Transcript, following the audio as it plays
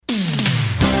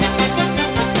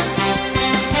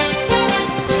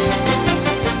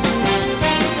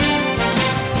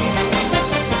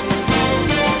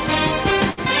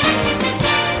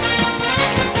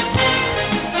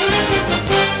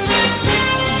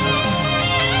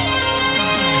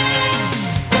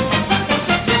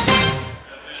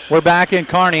We're back in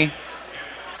Kearney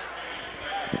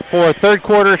for third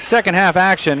quarter, second half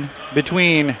action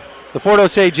between the Fort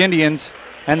Osage Indians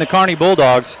and the Kearney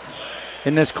Bulldogs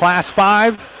in this Class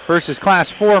 5 versus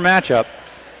Class 4 matchup.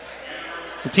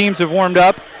 The teams have warmed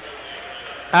up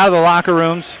out of the locker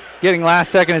rooms, getting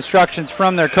last-second instructions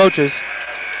from their coaches.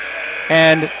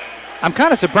 And I'm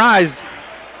kind of surprised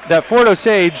that Fort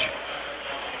Osage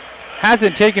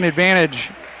hasn't taken advantage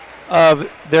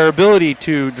of their ability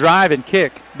to drive and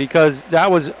kick, because that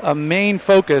was a main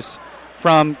focus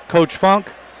from Coach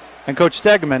Funk and Coach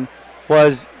Stegman.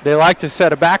 Was they like to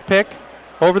set a back pick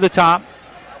over the top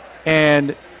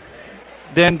and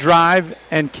then drive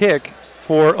and kick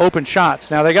for open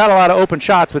shots. Now, they got a lot of open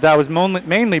shots, but that was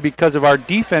mainly because of our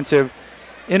defensive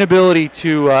inability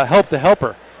to help the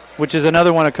helper, which is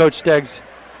another one of Coach Stegg's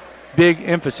big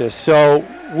emphasis. So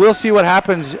we'll see what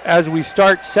happens as we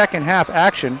start second half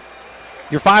action.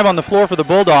 Your 5 on the floor for the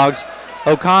Bulldogs: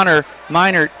 O'Connor,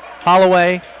 Minert,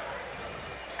 Holloway,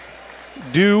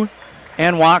 Dew,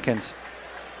 and Watkins.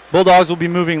 Bulldogs will be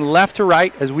moving left to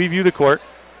right as we view the court.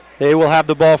 They will have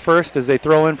the ball first as they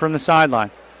throw in from the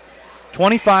sideline.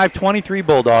 25-23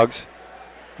 Bulldogs.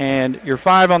 And your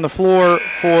 5 on the floor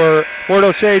for Fort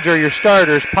Osage are your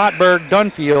starters: Potberg,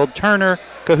 Dunfield, Turner,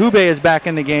 Kahube is back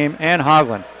in the game, and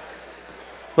Hoagland.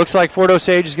 Looks like Fort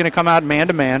Osage is going to come out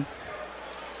man-to-man.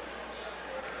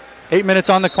 8 minutes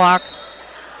on the clock,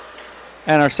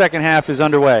 and our second half is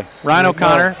underway. Ryan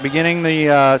O'Connor beginning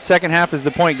the second half as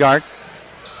the point guard.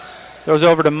 Throws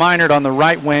over to Minert on the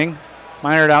right wing.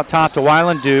 Minert out top to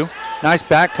Wyland Dew. Nice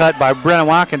back cut by Brennan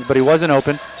Watkins, but he wasn't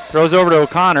open. Throws over to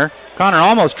O'Connor. O'Connor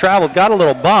almost traveled, got a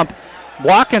little bump.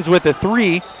 Watkins with a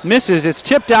 3, misses. It's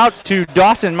tipped out to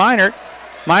Dawson Minert.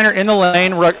 Minert in the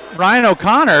lane. Ryan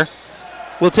O'Connor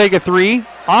will take a 3.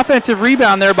 Offensive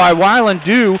rebound there by Wyland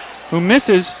Dew, who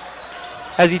misses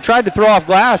as he tried to throw off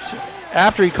glass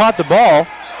after he caught the ball.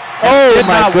 Oh, did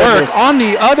not work. On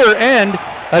the other end,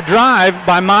 a drive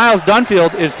by Miles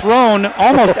Dunfield is thrown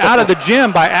almost out of the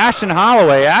gym by Ashton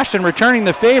Holloway. Ashton returning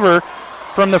the favor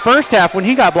from the first half when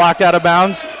he got blocked out of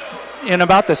bounds in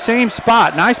about the same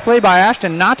spot. Nice play by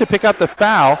Ashton not to pick up the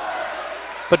foul,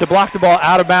 but to block the ball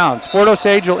out of bounds. Fort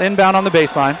Osage will inbound on the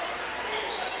baseline.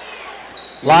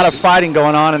 A lot of fighting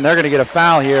going on, and they're going to get a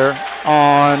foul here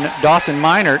on Dawson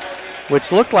Minert, which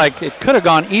looked like it could have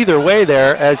gone either way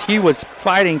there as he was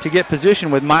fighting to get position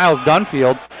with Miles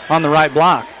Dunfield on the right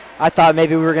block. I thought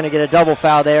maybe we were going to get a double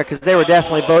foul there because they were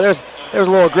definitely both. There was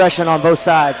a little aggression on both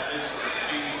sides.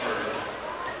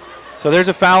 So there's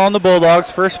a foul on the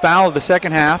Bulldogs, first foul of the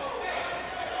second half.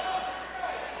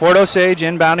 Fort Osage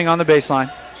inbounding on the baseline.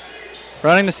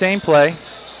 Running the same play.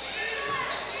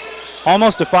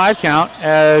 Almost a 5 count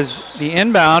as the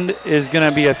inbound is going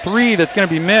to be a 3 that's going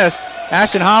to be missed.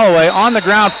 Ashton Holloway on the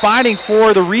ground fighting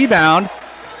for the rebound.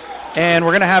 And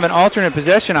we're going to have an alternate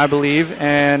possession, I believe.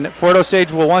 And Fort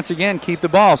Osage will once again keep the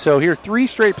ball. So here, 3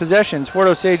 straight possessions. Fort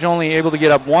Osage only able to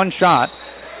get up 1 shot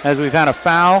as we've had a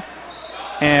foul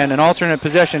and an alternate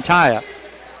possession tie-up.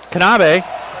 Kanabe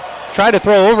tried to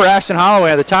throw over Ashton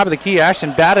Holloway at the top of the key.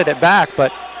 Ashton batted it back,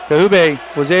 but Kahube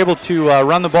was able to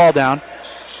run the ball down.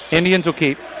 Indians will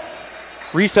keep.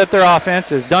 Reset their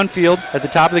offense as Dunfield at the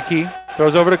top of the key.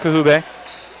 Throws over to Kahube.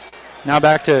 Now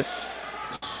back to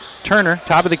Turner,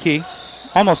 top of the key.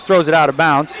 Almost throws it out of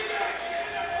bounds.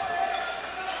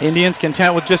 Indians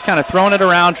content with just kind of throwing it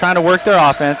around, trying to work their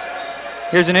offense.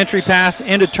 Here's an entry pass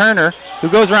into Turner, who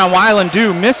goes around Wyland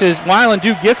Dew, misses. Wyland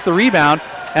Dew gets the rebound.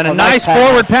 And a nice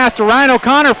forward pass to Ryan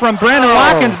O'Connor from Brandon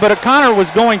Watkins, but O'Connor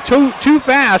was going too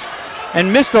fast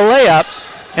and missed the layup.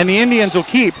 And the Indians will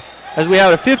keep as we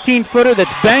have a 15-footer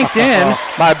that's banked in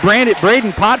by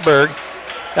Braden Potberg.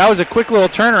 That was a quick little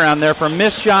turnaround there from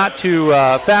missed shot to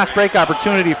fast break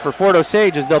opportunity for Fort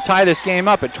Osage as they'll tie this game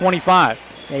up at 25.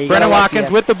 Brennan Watkins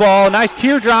with the ball. Nice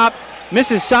teardrop.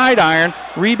 Misses side iron.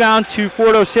 Rebound to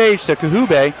Fort Osage to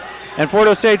Kahube. And Fort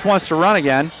Osage wants to run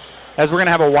again as we're going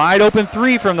to have a wide open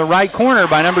 3 from the right corner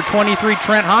by number 23,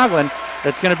 Trent Hoagland,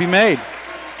 that's going to be made.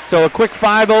 So a quick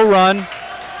 5-0 run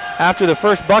after the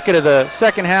first bucket of the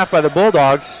second half by the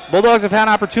Bulldogs. Bulldogs have had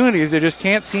opportunities. They just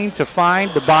can't seem to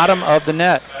find the bottom of the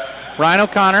net. Ryan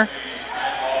O'Connor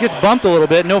gets bumped a little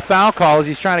bit. No foul call as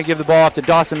he's trying to give the ball off to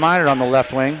Dawson Minert on the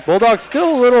left wing. Bulldogs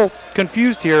still a little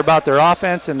confused here about their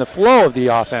offense and the flow of the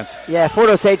offense. Yeah, Fort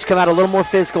Osage come out a little more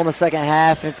physical in the second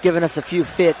half, and it's given us a few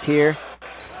fits here.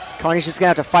 Kearney's just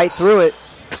going to have to fight through it.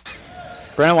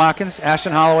 Brennan Watkins,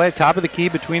 Ashton Holloway, top of the key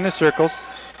between the circles.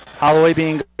 Holloway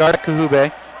being guarded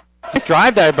Kahube. Nice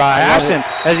drive there by Ashton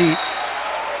as he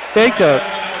faked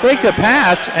a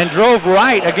pass and drove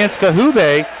right against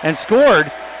Kahube and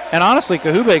scored. And honestly,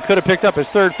 Kahube could have picked up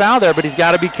his third foul there, but he's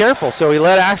got to be careful. So he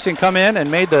let Ashton come in and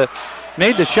made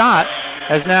the shot,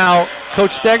 as now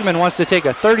Coach Stegman wants to take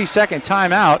a 30-second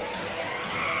timeout.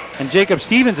 And Jacob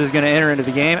Stevens is going to enter into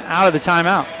the game out of the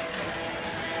timeout.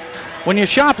 When you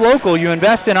shop local, you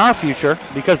invest in our future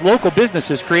because local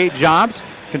businesses create jobs,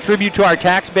 contribute to our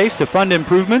tax base to fund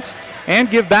improvements, and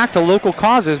give back to local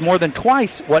causes more than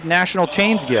twice what national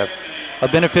chains give, a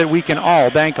benefit we can all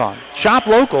bank on. Shop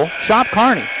local, shop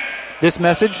Kearney. This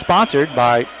message sponsored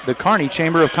by the Kearney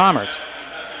Chamber of Commerce.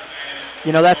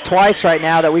 You know, that's twice right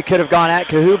now that we could have gone at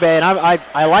Kahube, and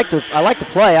I like the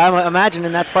play. I'm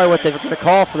imagining that's probably what they're going to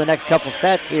call for the next couple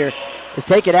sets here, is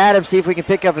take it at him, see if we can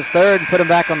pick up his third and put him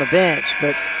back on the bench.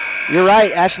 But you're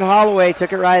right, Ashton Holloway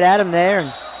took it right at him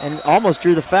there and almost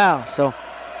drew the foul. So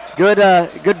good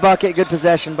bucket, good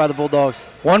possession by the Bulldogs.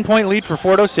 1 point lead for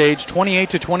Fort Osage,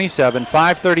 28-27,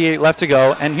 5:38 left to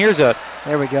go. And here's a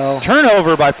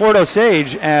turnover by Fort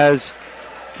Osage as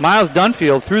Miles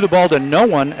Dunfield threw the ball to no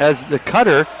one, as the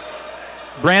cutter,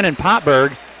 Brandon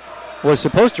Potberg, was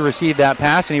supposed to receive that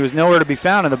pass, and he was nowhere to be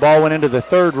found, and the ball went into the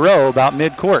third row about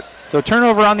midcourt. So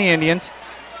turnover on the Indians.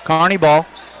 Kearney ball.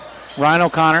 Ryan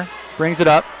O'Connor brings it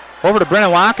up. Over to Brennan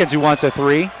Watkins, who wants a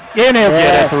three. And he'll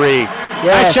get a three.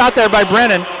 Yes. Nice shot there by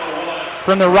Brennan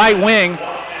from the right wing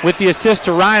with the assist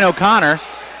to Ryan O'Connor.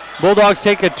 Bulldogs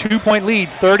take a 2-point lead,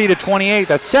 30-28.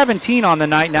 That's 17 on the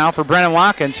night now for Brennan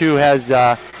Watkins, who has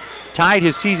tied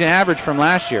his season average from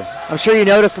last year. I'm sure you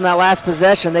noticed in that last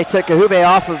possession they took Kahube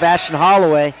off of Ashton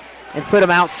Holloway and put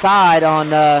him outside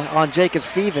on Jacob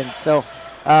Stevens. So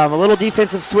a little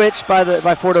defensive switch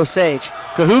by Fort Osage.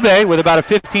 Kahube with about a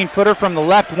 15-footer from the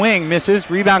left wing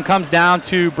misses. Rebound comes down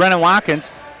to Brennan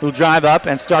Watkins, who'll drive up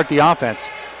and start the offense.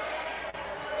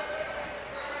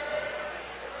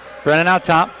 Brennan out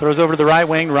top, throws over to the right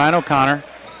wing, Ryan O'Connor.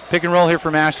 Pick and roll here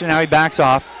from Ashton, now he backs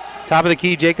off. Top of the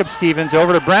key, Jacob Stevens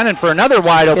over to Brennan for another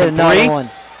wide open three. One.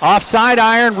 Offside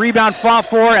iron, rebound fought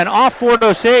for, and off Fort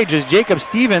Osage as Jacob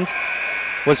Stevens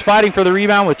was fighting for the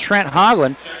rebound with Trent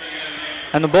Hoagland.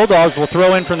 And the Bulldogs will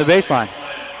throw in from the baseline.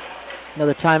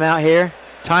 Another timeout here.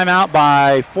 Timeout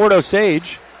by Fort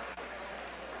Osage.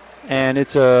 And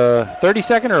it's a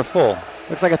 30-second or a full?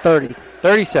 Looks like a 30.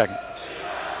 30-second.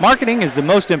 Marketing is the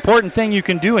most important thing you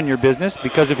can do in your business,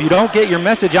 because if you don't get your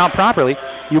message out properly,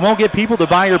 you won't get people to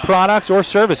buy your products or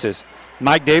services.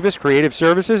 Mike Davis, Creative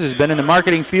Services, has been in the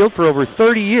marketing field for over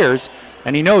 30 years,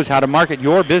 and he knows how to market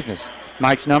your business.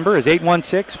 Mike's number is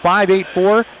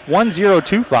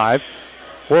 816-584-1025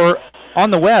 or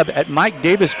on the web at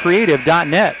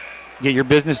mikedaviscreative.net. Get your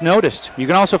business noticed. You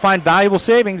can also find valuable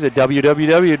savings at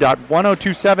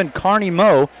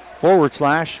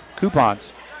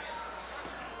www.1027carneymo.com/coupons.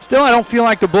 Still, I don't feel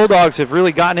like the Bulldogs have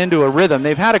really gotten into a rhythm.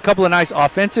 They've had a couple of nice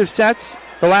offensive sets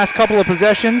the last couple of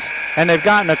possessions, and they've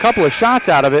gotten a couple of shots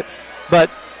out of it,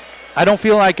 but I don't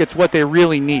feel like it's what they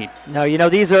really need. No, you know,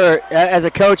 these are, as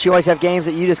a coach, you always have games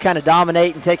that you just kind of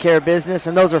dominate and take care of business,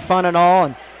 and those are fun and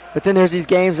all, but then there's these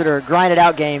games that are grinded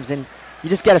out games, and you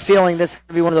just get a feeling this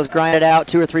could be one of those grinded out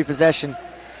 2 or 3 possession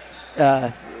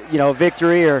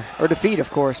victory or defeat, of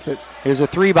course. But here's a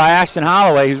three by Ashton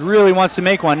Holloway, who really wants to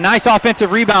make one. Nice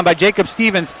offensive rebound by Jacob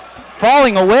Stevens.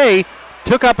 Falling away,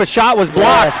 took up a shot, was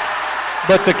blocked. Yes.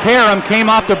 But the carom came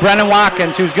off to Brennan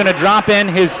Watkins, who's going to drop in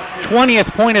his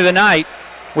 20th point of the night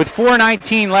with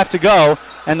 4:19 left to go,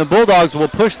 and the Bulldogs will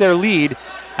push their lead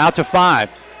out to 5.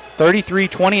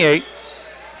 33-28.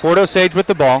 Fort Osage with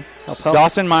the ball.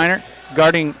 Dawson Minor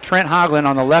guarding Trent Hoagland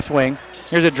on the left wing.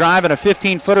 Here's a drive and a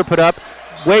 15-footer put up,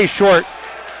 way short.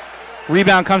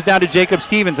 Rebound comes down to Jacob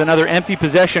Stevens, another empty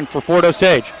possession for Fort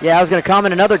Osage. Yeah, I was going to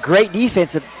comment, another great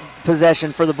defensive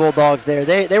possession for the Bulldogs there.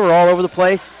 They were all over the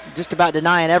place, just about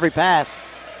denying every pass.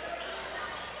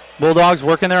 Bulldogs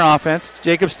working their offense.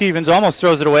 Jacob Stevens almost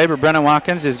throws it away, but Brennan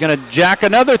Watkins is going to jack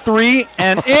another three,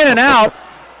 and in and out.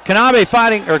 Kahube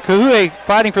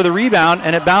fighting for the rebound,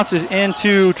 and it bounces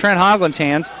into Trent Hoagland's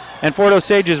hands, and Fort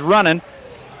Osage is running.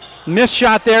 Missed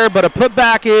shot there, but a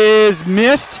putback is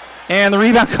missed, and the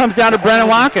rebound comes down to Brennan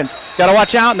Watkins. Got to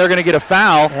watch out, and they're going to get a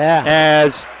foul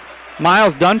as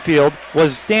Miles Dunfield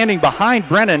was standing behind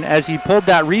Brennan as he pulled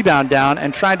that rebound down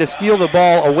and tried to steal the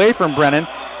ball away from Brennan.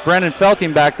 Brennan felt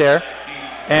him back there,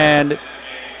 and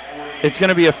it's going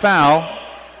to be a foul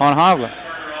on Hoagland,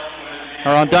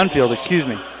 or on Dunfield, excuse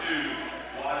me.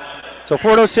 So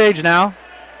Fort Osage now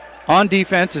on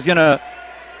defense is going to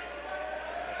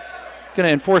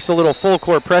enforce a little full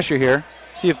court pressure here.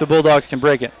 See if the Bulldogs can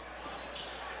break it.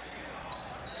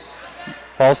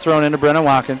 Ball's thrown into Brennan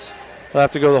Watkins. They'll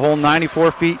have to go the whole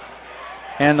 94 feet,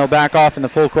 and they'll back off in the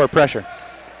full court pressure.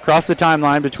 Across the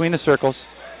timeline between the circles.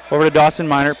 Over to Dawson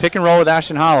Minor. Pick and roll with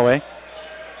Ashton Holloway.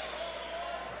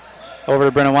 Over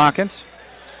to Brennan Watkins.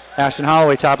 Ashton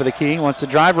Holloway, top of the key. Wants to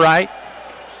drive right.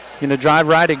 Going to drive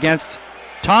right against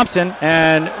Thompson.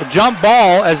 And a jump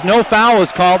ball as no foul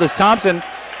was called as Thompson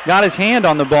got his hand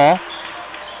on the ball.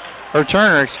 Or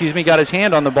Turner, got his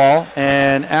hand on the ball.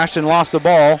 And Ashton lost the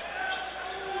ball.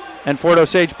 And Fort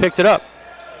Osage picked it up.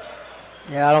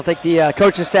 Yeah, I don't think the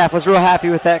coaching staff was real happy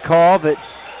with that call, but,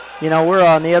 we're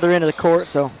on the other end of the court,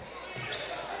 so.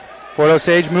 Fort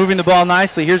Osage moving the ball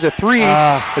nicely. Here's a three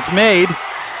that's made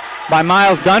by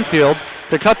Miles Dunfield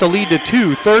to cut the lead to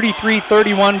 2.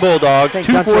 33-31 Bulldogs.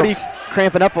 2:40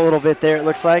 cramping up a little bit there, it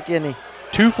looks like, isn't he?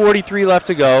 2:43 left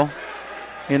to go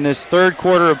in this third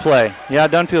quarter of play. Yeah,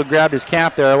 Dunfield grabbed his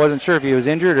calf there. I wasn't sure if he was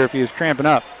injured or if he was cramping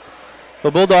up. The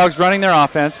Bulldogs running their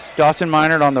offense. Dawson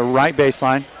Minert on the right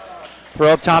baseline. Throw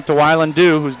up top to Wyland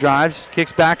Dew, who drives,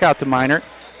 kicks back out to Minert.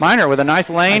 Minert with a nice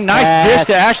lane. Nice dish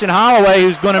to Ashton Holloway,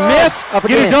 who's going to miss,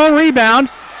 get his own rebound.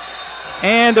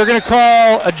 And they're going to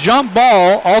call a jump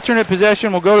ball. Alternate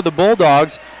possession will go to the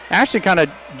Bulldogs. Ashton kind of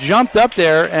jumped up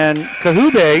there, and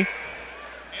Kahube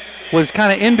was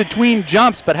kind of in between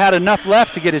jumps but had enough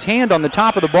left to get his hand on the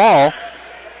top of the ball.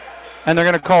 And they're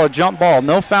going to call a jump ball.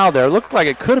 No foul there. Looked like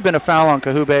it could have been a foul on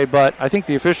Kahube, but I think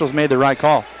the officials made the right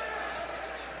call.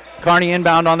 Kearney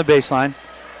inbound on the baseline.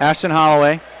 Ashton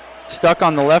Holloway stuck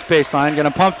on the left baseline. Going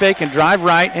to pump fake and drive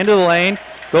right into the lane.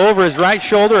 Go over his right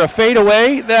shoulder. A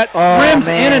fadeaway that rims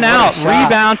in and out.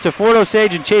 Rebound to Fort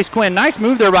Osage and Chase Quinn. Nice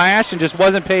move there by Ashton. Just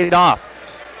wasn't paid off.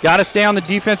 Got to stay on the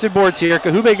defensive boards here.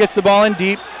 Kahube gets the ball in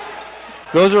deep.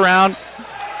 Goes around.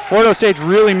 Fort Osage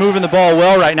really moving the ball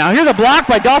well right now. Here's a block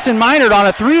by Dawson Minert on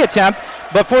a 3 attempt,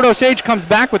 but Fort Osage comes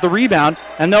back with the rebound,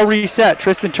 and they'll reset.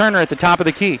 Tristan Turner at the top of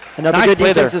the key. Another nice good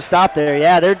defensive stop there.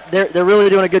 Yeah, they're really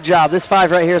doing a good job. This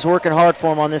 5 right here is working hard for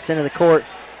them on this end of the court.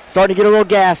 Starting to get a little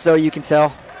gas, though, you can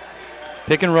tell.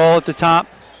 Pick and roll at the top.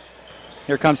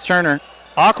 Here comes Turner.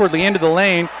 Awkwardly into the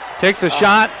lane. Takes a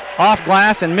shot off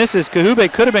glass and misses.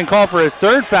 Kahube could have been called for his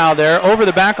 3rd foul there. Over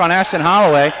the back on Ashton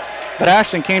Holloway. But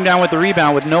Ashton came down with the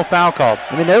rebound with no foul called.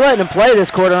 I mean, they're letting them play this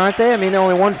quarter, aren't they? I mean,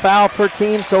 only 1 foul per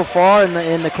team so far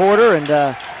in the quarter, and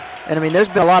I mean, there's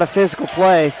been a lot of physical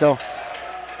play. So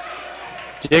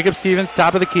Jacob Stevens,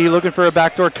 top of the key, looking for a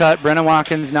backdoor cut. Brennan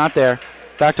Watkins not there.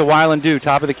 Back to Wyland Dew,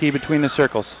 top of the key between the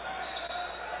circles.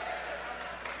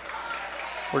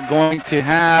 We're going to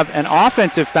have an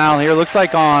offensive foul here. Looks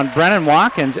like on Brennan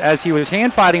Watkins as he was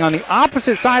hand fighting on the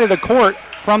opposite side of the court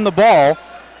from the ball,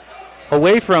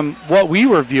 away from what we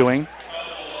were viewing.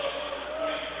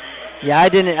 Yeah, I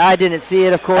didn't see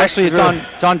it, of course. Actually,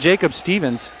 it's on Jacob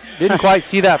Stevens. Didn't quite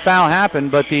see that foul happen,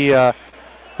 but the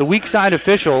weak side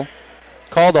official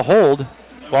called a hold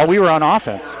while we were on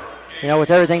offense.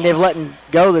 With everything they've let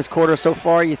go this quarter so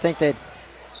far, you think they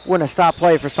wouldn't have stopped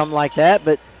play for something like that,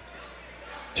 but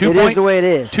it is the way it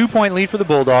is. 2-point lead for the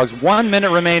Bulldogs. 1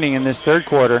 minute remaining in this third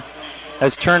quarter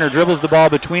as Turner dribbles the ball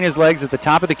between his legs at the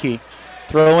top of the key.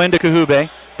 Throw into Kahube.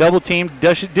 Double team.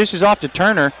 Dishes off to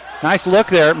Turner. Nice look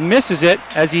there. Misses it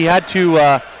as he had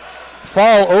to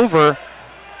fall over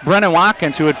Brennan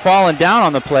Watkins, who had fallen down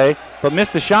on the play, but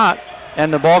missed the shot.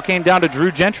 And the ball came down to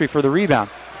Drew Gentry for the rebound.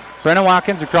 Brennan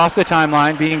Watkins across the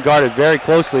timeline, being guarded very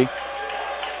closely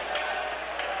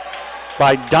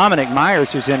by Dominic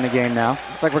Myers, who's in the game now.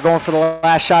 Looks like we're going for the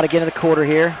last shot again of the quarter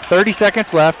here. 30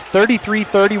 seconds left.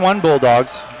 33-31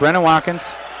 Bulldogs. Brennan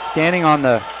Watkins standing on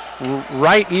the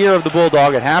right ear of the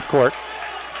Bulldog at half court.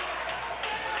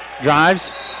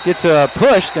 Drives, gets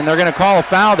pushed, and they're going to call a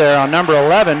foul there on number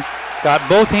 11. Got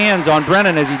both hands on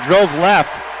Brennan as he drove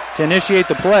left to initiate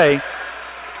the play.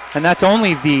 And that's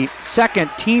only the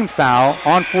 2nd team foul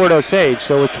on Fort Osage.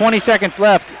 So with 20 seconds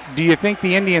left, do you think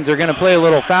the Indians are going to play a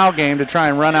little foul game to try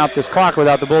and run out this clock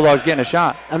without the Bulldogs getting a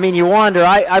shot? I mean, you wonder.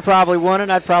 I probably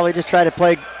wouldn't. I'd probably just try to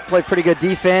play pretty good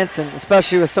defense, and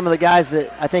especially with some of the guys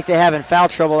that I think they have in foul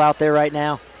trouble out there right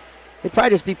now. They'd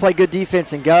probably just play good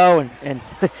defense and go, and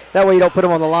that way you don't put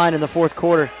them on the line in the 4th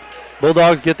quarter.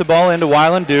 Bulldogs get the ball into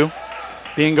Wyland Dew,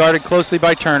 being guarded closely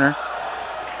by Turner.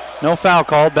 No foul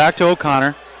called. Back to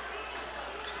O'Connor.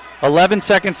 11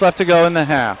 seconds left to go in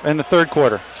the third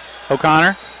quarter.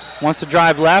 O'Connor wants to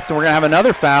drive left, and we're going to have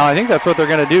another foul. I think that's what they're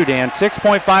going to do, Dan.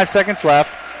 6.5 seconds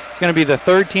left. It's going to be the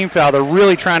 3rd team foul. They're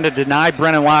really trying to deny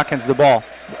Brennan Watkins the ball.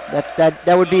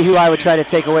 That would be who I would try to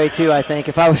take away, too, I think,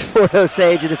 if I was Fort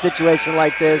Osage in a situation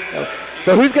like this.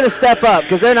 So who's going to step up?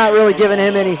 Because they're not really giving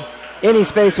him any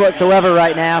space whatsoever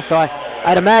right now. So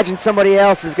I'd imagine somebody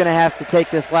else is going to have to take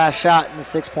this last shot in the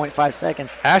 6.5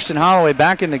 seconds. Ashton Holloway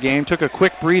back in the game, took a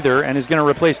quick breather, and is going to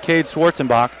replace Cade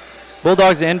Schwarzenbach.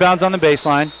 Bulldogs the inbounds on the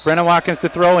baseline. Brennan Watkins to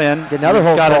throw in. Another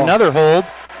hold got call. Another hold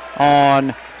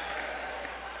on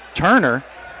Turner.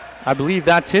 I believe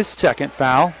that's his second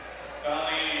foul.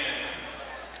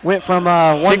 Went from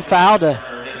one foul to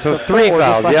 3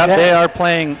 fouls. Like Yep, that. they are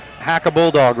playing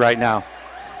hack-a-bulldog right now.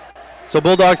 So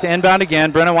Bulldogs to inbound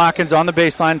again. Brennan Watkins on the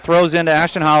baseline, throws into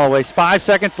Ashton Holloway. 5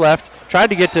 seconds left. Tried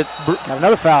to get to Got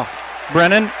another foul.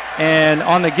 Brennan, and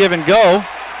on the give and go,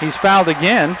 he's fouled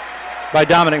again by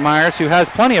Dominic Myers, who has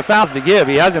plenty of fouls to give.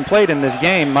 He hasn't played in this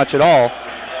game much at all.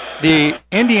 The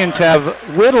Indians have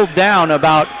whittled down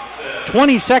about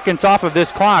 20 seconds off of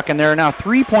this clock, and there are now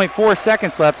 3.4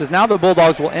 seconds left as now the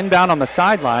Bulldogs will inbound on the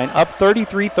sideline, up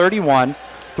 33-31.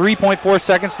 3.4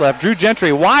 seconds left. Drew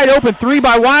Gentry, wide open three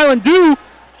by Weiland.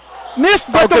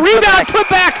 Missed, but the rebound put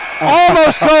back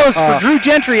almost goes for Drew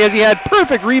Gentry as he had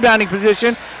perfect rebounding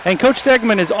position, and Coach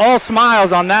Stegman is all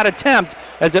smiles on that attempt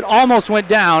as it almost went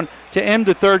down to end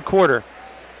the third quarter.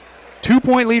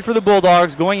 2-point lead for the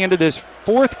Bulldogs going into this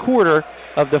fourth quarter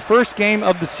of the first game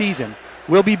of the season.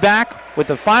 We'll be back with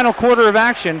the final quarter of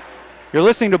action. You're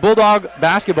listening to Bulldog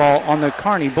Basketball on the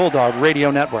Kearney Bulldog Radio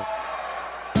Network.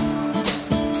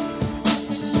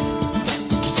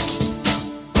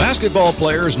 Basketball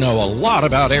players know a lot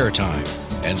about airtime,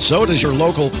 and so does your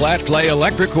local Platte Clay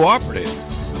Electric Cooperative.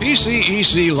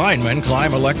 PCEC linemen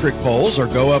climb electric poles or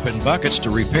go up in buckets to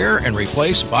repair and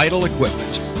replace vital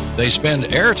equipment. They spend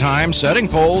airtime setting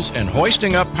poles and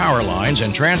hoisting up power lines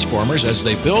and transformers as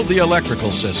they build the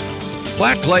electrical system.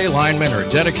 Platte Clay linemen are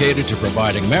dedicated to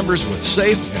providing members with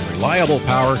safe and reliable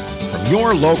power from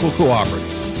your local cooperative.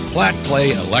 Platte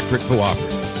Clay Electric Cooperative.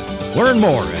 Learn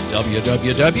more at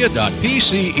www.pcec.coop.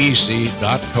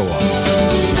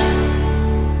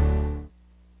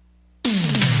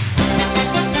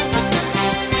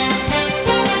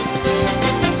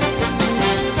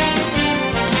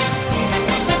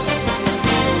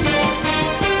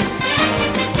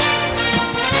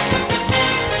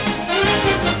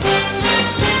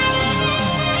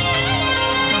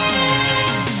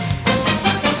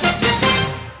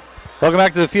 Welcome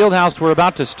back to the Fieldhouse. We're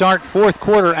about to start fourth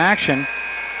quarter action.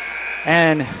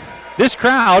 And this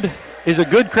crowd is a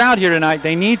good crowd here tonight.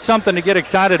 They need something to get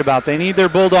excited about. They need their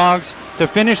Bulldogs to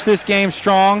finish this game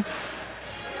strong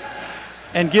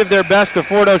and give their best to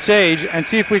Fort Osage and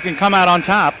see if we can come out on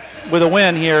top with a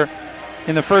win here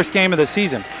in the first game of the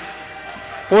season.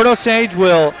 Fort Osage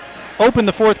will open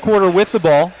the fourth quarter with the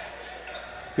ball.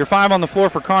 Your five on the floor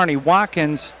for Kearney: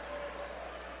 Watkins,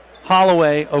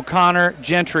 Holloway, O'Connor,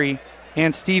 Gentry,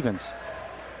 and Stevens.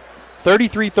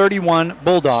 33-31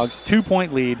 Bulldogs,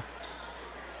 2-point lead.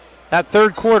 That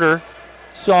third quarter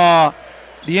saw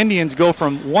the Indians go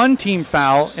from one team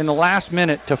foul in the last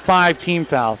minute to 5 team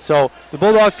fouls. So the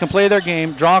Bulldogs can play their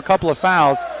game, draw a couple of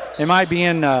fouls. They might be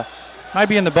in the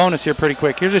bonus here pretty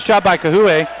quick. Here's a shot by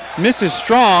Kahue. Misses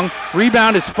strong.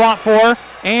 Rebound is fought for.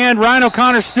 And Ryan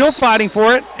O'Connor still fighting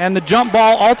for it, and the jump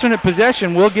ball alternate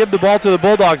possession will give the ball to the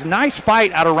Bulldogs. Nice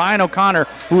fight out of Ryan O'Connor,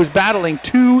 who was battling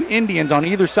 2 Indians on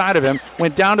either side of him,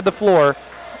 went down to the floor,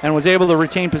 and was able to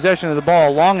retain possession of the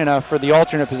ball long enough for the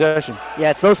alternate possession. Yeah,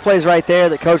 it's those plays right there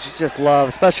that coaches just love,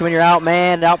 especially when you're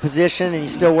outmanned, out positioned, and you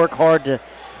still work hard to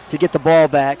get the ball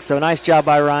back. So nice job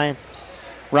by Ryan.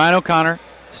 Ryan O'Connor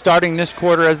starting this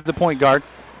quarter as the point guard.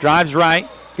 Drives right.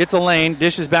 Gets a lane,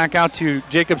 dishes back out to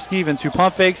Jacob Stevens, who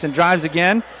pump fakes and drives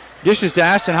again. Dishes to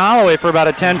Ashton Holloway for about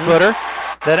a 10-footer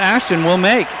that Ashton will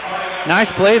make.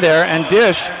 Nice play there, and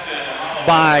dish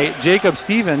by Jacob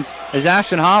Stevens as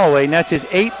Ashton Holloway nets his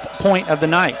 8th point of the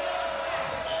night.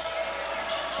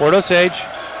 Fort Osage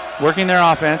working their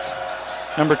offense.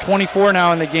 Number 24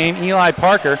 now in the game, Eli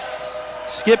Parker.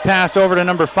 Skip pass over to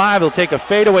number 5. He'll take a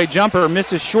fadeaway jumper,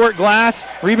 misses short glass.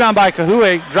 Rebound by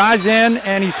Kahue, drives in,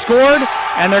 and he scored,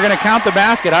 and they're going to count the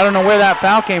basket. I don't know where that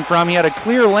foul came from. He had a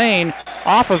clear lane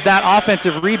off of that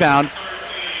offensive rebound,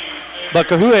 but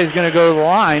Kahue is going to go to the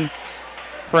line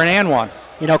for an and one.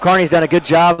 You know, Kearney's done a good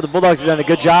job. The Bulldogs have done a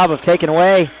good job of taking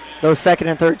away those second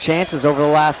and third chances over the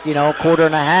last, quarter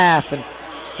and a half, and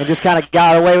just kind of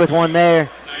got away with one there.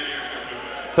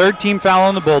 Third team foul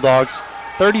on the Bulldogs.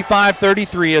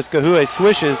 35-33 as Kahue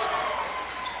swishes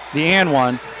the and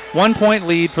one. 1-point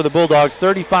lead for the Bulldogs,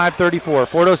 35-34.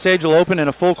 Fort Osage will open in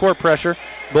a full court pressure.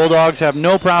 Bulldogs have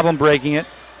no problem breaking it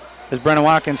as Brennan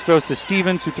Watkins throws to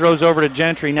Stevens, who throws over to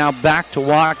Gentry. Now back to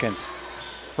Watkins.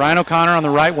 Ryan O'Connor on the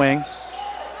right wing.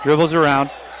 Dribbles around.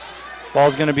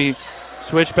 Ball's going to be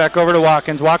switched back over to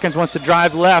Watkins. Watkins wants to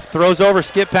drive left. Throws over,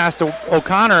 skip pass to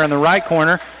O'Connor in the right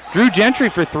corner. Drew Gentry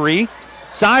for 3.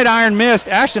 Side iron missed.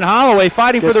 Ashton Holloway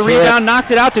fighting for the rebound,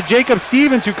 knocked it out to Jacob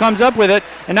Stevens, who comes up with it.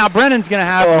 And now Brennan's going to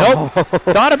have,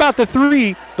 thought about the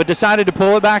three, but decided to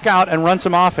pull it back out and run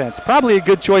some offense. Probably a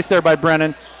good choice there by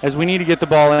Brennan, as we need to get the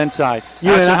ball inside.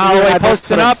 Ashton Holloway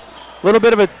posting up. A little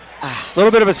bit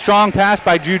of a strong pass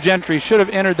by Drew Gentry. Should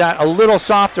have entered that a little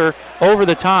softer over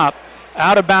the top.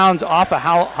 Out of bounds off of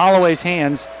Holloway's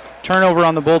hands. Turnover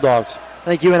on the Bulldogs. I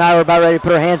think you and I were about ready to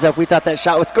put our hands up. We thought that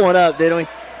shot was going up, didn't we?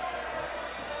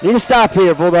 Need to stop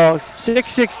here, Bulldogs.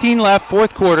 6:16 left,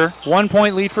 fourth quarter. 1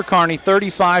 point lead for Kearney,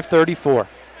 35-34.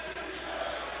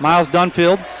 Miles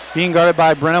Dunfield being guarded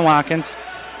by Brennan Watkins.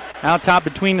 Out top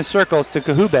between the circles to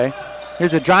Kahube.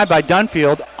 Here's a drive by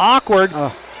Dunfield. Awkward.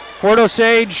 Fort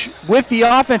Osage with the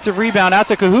offensive rebound out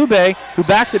to Kahube, who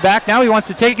backs it back. Now he wants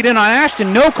to take it in on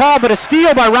Ashton. No call, but a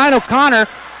steal by Ryan O'Connor.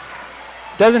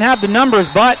 Doesn't have the numbers,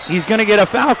 but he's going to get a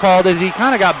foul called as he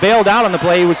kind of got bailed out on the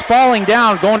play. He was falling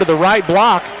down, going to the right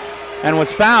block, and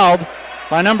was fouled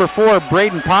by number 4,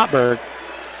 Braden Potberg.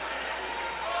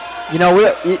 You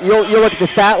know, you'll look at the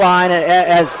stat line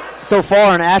as so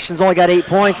far, and Ashton's only got 8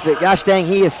 points, but gosh dang,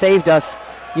 he has saved us,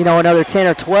 another 10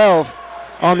 or 12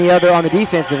 on the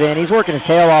defensive end. He's working his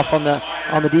tail off on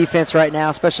the defense right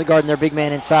now, especially guarding their big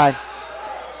man inside.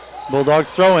 Bulldogs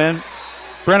throw in.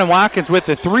 Brennan Watkins with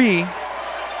the 3.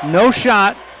 No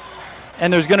shot,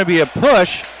 and there's going to be a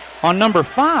push on number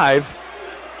 5,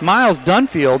 Miles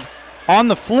Dunfield, on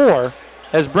the floor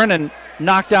as Brennan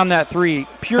knocked down that 3.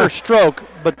 Pure stroke,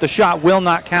 but the shot will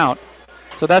not count.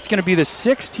 So that's going to be the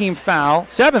 7th team foul,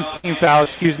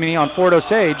 on Fort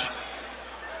Osage,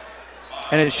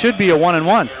 and it should be a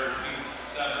 1-and-1.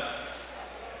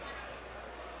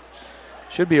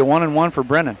 Should be a 1-and-1 for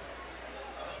Brennan.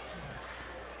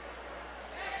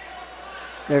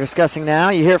 They're discussing now.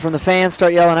 You hear it from the fans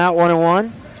start yelling out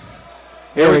 1-and-1.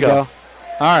 Here we go. All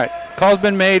right. Call's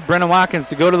been made. Brennan Watkins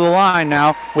to go to the line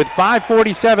now with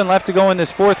 5:47 left to go in this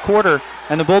fourth quarter,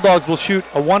 and the Bulldogs will shoot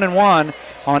a 1-and-1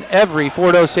 on every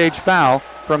Fort Osage foul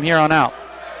from here on out.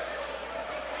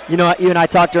 You and I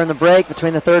talked during the break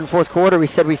between the third and fourth quarter. We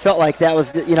said we felt like that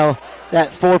was, that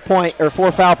 4-point or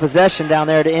 4-foul possession down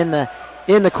there to end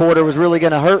the quarter was really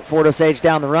going to hurt Fort Osage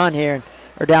down the run here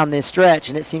or down this stretch,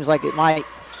 and it seems like it might.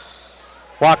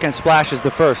 Watkins splashes the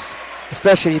first.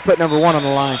 Especially if you put number 1 on the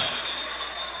line.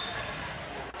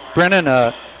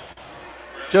 Brennan,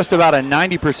 just about a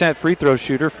 90% free throw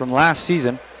shooter from last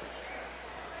season,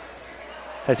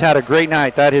 has had a great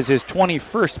night. That is his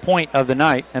 21st point of the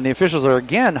night, and the officials are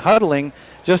again huddling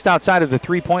just outside of the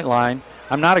 3-point line.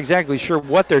 I'm not exactly sure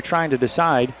what they're trying to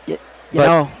decide,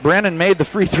 but Brennan made the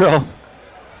free throw.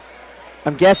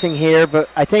 I'm guessing here, but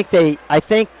I think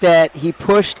that he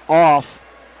pushed off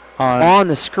on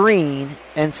the screen,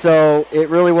 and so it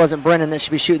really wasn't Brennan that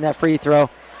should be shooting that free throw.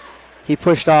 He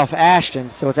pushed off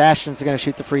Ashton, so it's Ashton's going to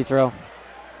shoot the free throw.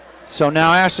 So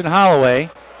now Ashton Holloway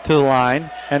to the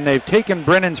line, and they've taken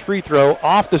Brennan's free throw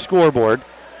off the scoreboard.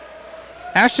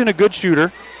 Ashton, a good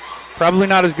shooter. Probably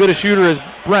not as good a shooter as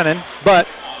Brennan, but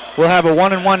we'll have a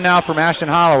 1-and-1 now from Ashton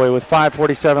Holloway with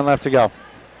 5:47 left to go.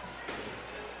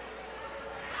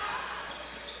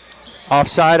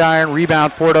 Offside iron,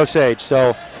 rebound, Fort Osage.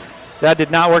 So that did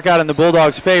not work out in the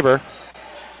Bulldogs' favor.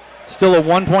 Still a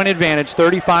 1-point advantage,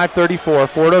 35-34.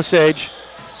 Fort Osage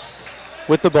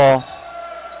with the ball.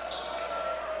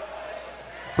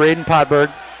 Braden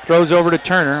Potberg throws over to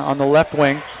Turner on the left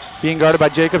wing, being guarded by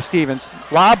Jacob Stevens.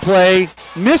 Lob play,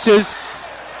 misses.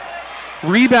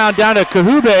 Rebound down to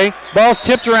Kahube. Ball's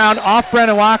tipped around off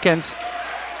Brennan Watkins.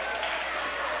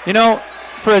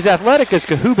 For as athletic as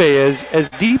Kahube is, as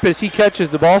deep as he catches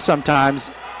the ball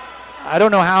sometimes, I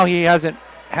don't know how he hasn't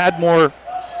had more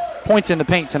points in the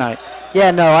paint tonight.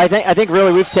 Yeah, no, I think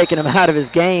really we've taken him out of his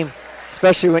game,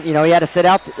 especially when he had to sit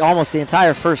out almost the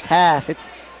entire first half.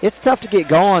 It's tough to get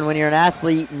going when you're an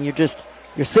athlete and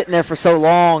you're sitting there for so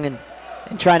long and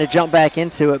trying to jump back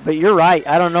into it. But you're right.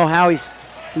 I don't know how he's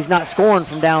not scoring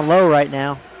from down low right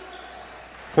now.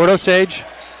 Fort Osage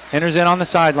enters in on the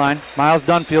sideline. Miles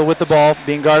Dunfield with the ball,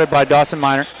 being guarded by Dawson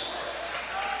Minor.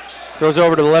 Throws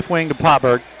over to the left wing to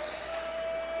Potberg.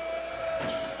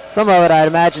 Some of it, I'd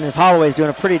imagine, is Holloway's doing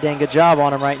a pretty dang good job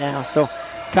on him right now. So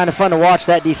kind of fun to watch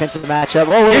that defensive matchup.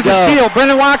 Here's a steal.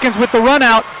 Brennan Watkins with the run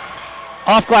out.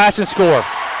 Off glass and score.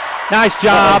 Nice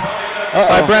job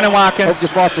by Brennan Watkins.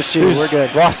 Just lost his shoe. We're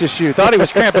good. Lost his shoe. Thought he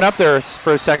was cramping up there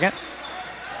for a second.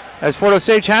 As Fort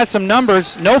Osage has some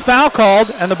numbers. No foul called,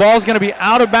 and the ball's going to be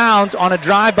out of bounds on a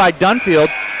drive by Dunfield.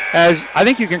 As I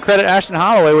think you can credit Ashton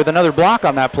Holloway with another block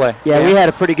on that play. Yeah, we had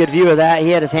a pretty good view of that. He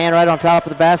had his hand right on top of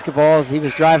the basketball as he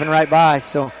was driving right by.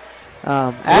 So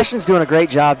Ashton's doing a great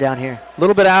job down here. A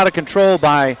little bit out of control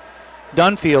by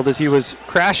Dunfield as he was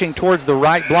crashing towards the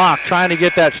right block, trying to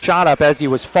get that shot up as he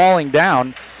was falling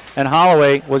down, and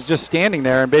Holloway was just standing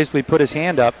there and basically put his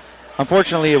hand up.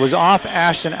 Unfortunately, it was off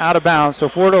Ashton, out of bounds, so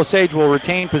Fort Osage will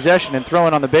retain possession and throw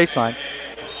it on the baseline.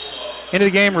 Into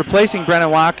the game, replacing Brennan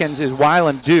Watkins is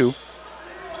Wyland Dew.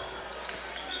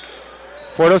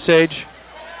 Fort Osage,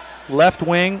 left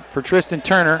wing for Tristan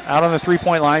Turner, out on the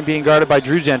three-point line, being guarded by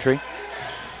Drew Gentry.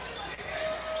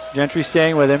 Gentry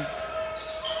staying with him.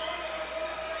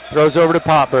 Throws over to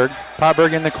Popberg.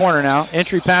 Popberg in the corner now.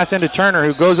 Entry pass into Turner,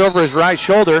 who goes over his right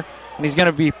shoulder, and he's going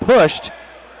to be pushed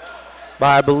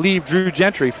by, I believe, Drew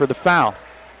Gentry for the foul.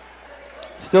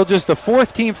 Still just the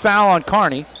fourth team foul on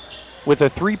Kearney with a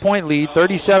 3-point lead,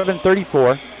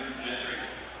 37-34.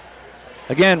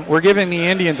 Again, we're giving the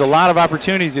Indians a lot of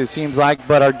opportunities, it seems like,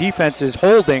 but our defense is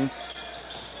holding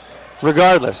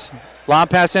regardless. Lob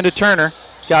pass into Turner.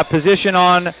 Got position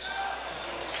on...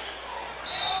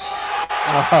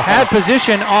 Had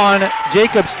position on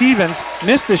Jacob Stevens,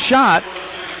 missed the shot,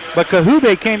 but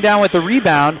Kahube came down with the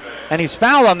rebound, and he's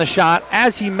fouled on the shot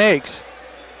as he makes.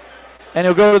 And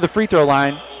he'll go to the free throw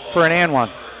line for an and one.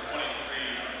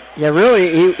 Yeah,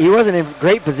 really, he wasn't in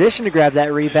great position to grab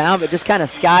that rebound, but just kind of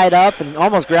skied up and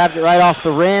almost grabbed it right off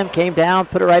the rim, came down,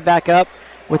 put it right back up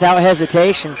without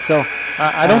hesitation. So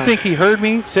I don't think he heard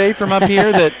me say from up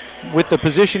here that with the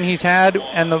position he's had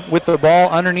and with the ball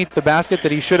underneath the basket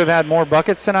that he should have had more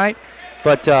buckets tonight.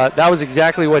 But that was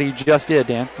exactly what he just did,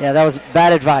 Dan. Yeah, that was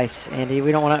bad advice, Andy.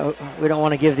 We don't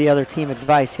want to give the other team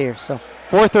advice here. So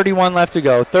 4:31 left to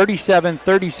go.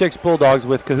 37-36 Bulldogs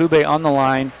with Kahube on the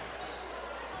line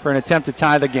for an attempt to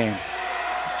tie the game.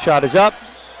 Shot is up,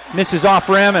 misses off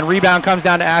rim, and rebound comes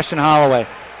down to Ashton Holloway.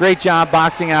 Great job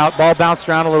boxing out. Ball bounced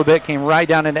around a little bit, came right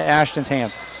down into Ashton's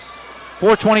hands.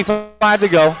 4:25 to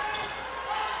go.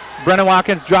 Brennan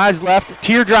Watkins drives left,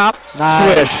 teardrop,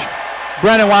 nice. Swish.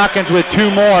 Brennan Watkins with two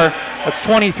more. That's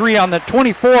 24 on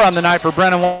the night for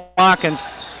Brennan Watkins,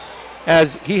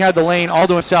 as he had the lane all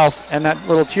to himself, and that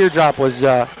little teardrop was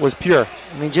pure.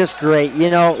 I mean, just great. You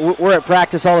know, we're at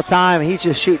practice all the time. He's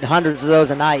just shooting hundreds of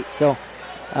those a night. So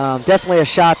definitely a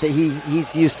shot that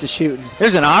he's used to shooting.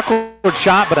 Here's an awkward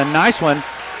shot, but a nice one,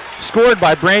 scored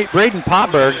by Braden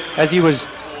Popberg as he was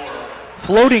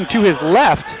floating to his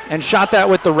left and shot that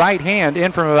with the right hand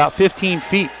in from about 15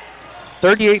 feet.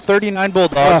 38-39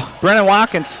 Bulldogs. Oh. Brennan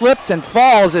Watkins slips and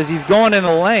falls as he's going in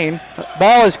the lane.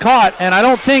 Ball is caught, and I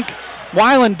don't think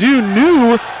Wyland Dew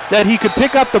knew that he could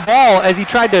pick up the ball as he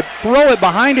tried to throw it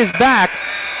behind his back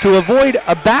to avoid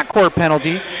a backcourt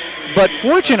penalty. But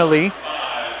fortunately,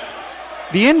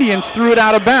 the Indians threw it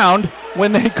out of bounds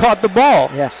when they caught the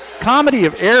ball. Yeah. Comedy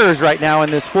of errors right now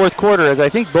in this fourth quarter, as I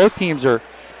think both teams are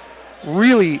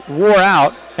really wore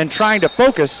out and trying to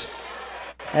focus.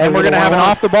 And we're going to have an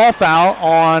off-the-ball foul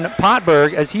on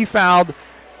Potberg as he fouled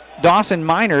Dawson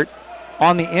Meinert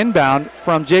on the inbound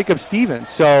from Jacob Stevens.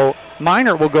 So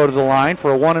Meinert will go to the line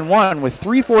for a 1-and-1 with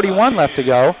 3:41 left to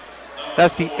go.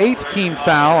 That's the 8th team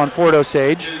foul on Fort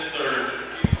Osage.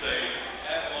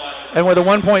 And with a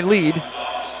 1-point lead,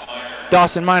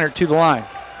 Dawson Meinert to the line.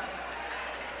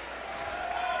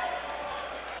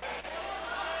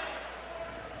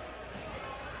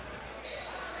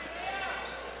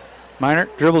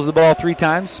 Meinert dribbles the ball 3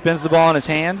 times, spins the ball in his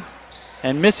hand,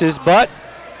 and misses, but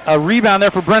a rebound there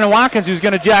for Brennan Watkins, who's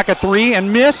going to jack a 3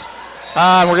 and miss.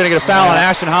 We're going to get a foul on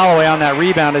Ashton Holloway on that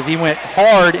rebound as he went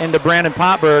hard into Braden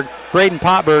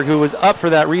Popberg, who was up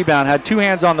for that rebound, had 2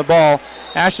 hands on the ball.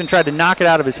 Ashton tried to knock it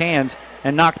out of his hands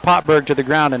and knocked Popberg to the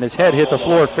ground, and his head hit the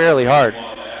floor fairly hard.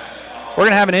 We're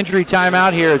going to have an injury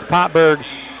timeout here as Popberg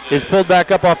is pulled back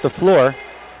up off the floor.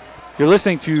 You're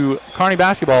listening to Kearney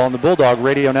Basketball on the Bulldog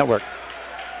Radio Network.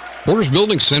 Porter's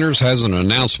Building Centers has an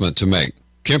announcement to make.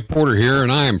 Kent Porter here,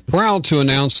 and I am proud to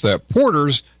announce that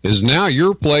Porter's is now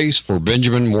your place for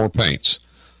Benjamin Moore paints.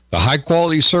 The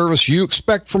high-quality service you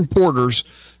expect from Porter's,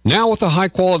 now with the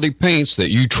high-quality paints that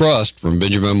you trust from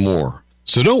Benjamin Moore.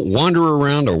 So don't wander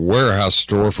around a warehouse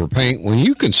store for paint when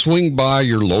you can swing by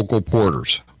your local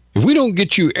Porter's. If we don't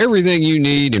get you everything you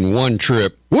need in one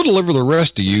trip, we'll deliver the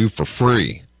rest to you for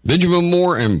free. Benjamin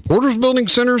Moore and Porter's Building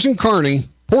Centers in Kearney.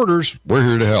 Porter's, we're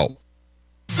here to help.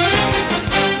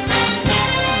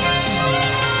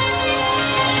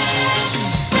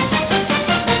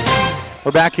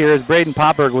 We're back here as Braden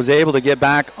Popberg was able to get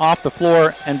back off the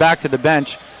floor and back to the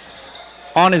bench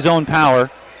on his own power.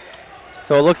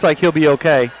 So it looks like he'll be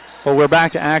okay. But we're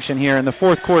back to action here in the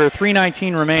fourth quarter,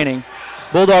 3:19 remaining.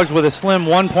 Bulldogs with a slim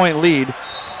 1-point lead.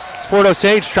 Fort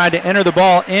Osage tried to enter the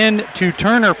ball into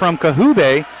Turner from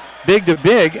Kahube, big to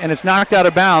big, and it's knocked out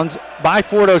of bounds by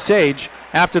Fort Osage.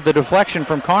 after the deflection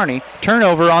from Kearney.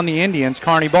 Turnover on the Indians,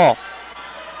 Kearney ball.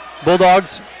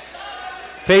 Bulldogs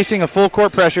facing a full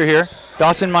court pressure here.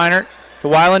 Dawson Minert to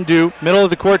Wyland Dew, middle of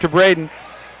the court to Braden.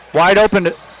 Wide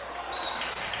open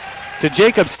to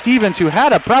Jacob Stevens, who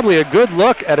had probably a good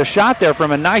look at a shot there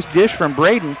from a nice dish from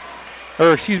Brennan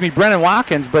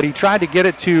Watkins, but he tried to get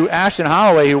it to Ashton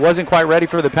Holloway, who wasn't quite ready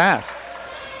for the pass.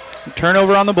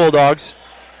 Turnover on the Bulldogs.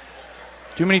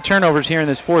 Too many turnovers here in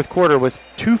this fourth quarter with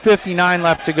 2:59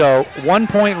 left to go. 1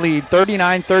 point lead,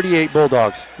 39-38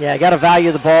 Bulldogs. Yeah, got to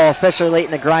value the ball, especially late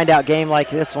in a grind-out game like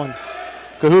this one.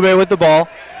 Kahube with the ball.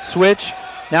 Switch.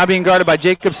 Now being guarded by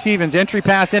Jacob Stevens. Entry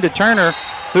pass into Turner,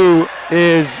 who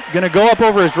is going to go up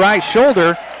over his right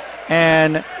shoulder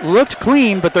and looked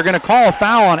clean, but they're going to call a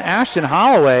foul on Ashton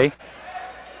Holloway.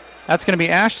 That's going to be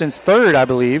Ashton's third, I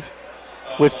believe,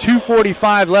 with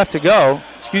 2:45 left to go.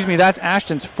 Excuse me, that's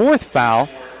Ashton's fourth foul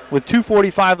with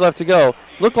 2:45 left to go.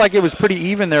 Looked like it was pretty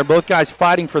even there, both guys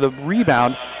fighting for the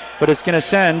rebound, but it's going to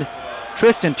send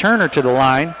Tristan Turner to the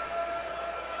line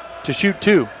to shoot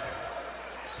two.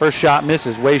 First shot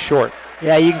misses, way short.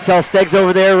 Yeah, you can tell Steg's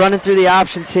over there running through the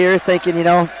options here, thinking,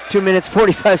 2 minutes,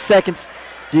 45 seconds.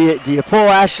 Do you pull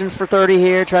Ashton for 30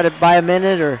 here, try to buy a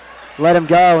minute, or let him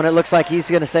go? And it looks like he's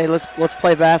going to say, let's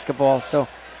play basketball. So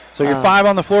you're five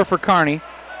on the floor for Kearney.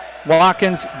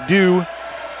 Watkins, Dew,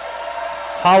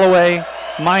 Holloway,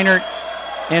 Minert,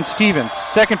 and Stevens.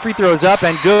 Second free throw is up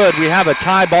and good. We have a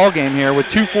tie ball game here with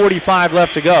 2:45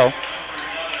 left to go.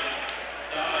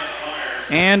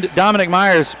 And Dominic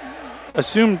Myers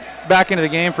assumed back into the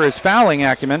game for his fouling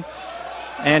acumen,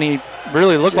 and he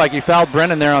really looked like he fouled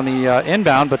Brennan there on the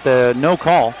inbound, but the no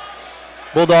call.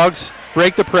 Bulldogs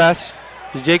break the press.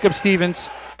 As Jacob Stevens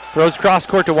throws cross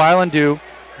court to Wyland Dew.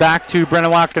 Back to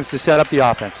Brennan Watkins to set up the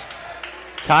offense.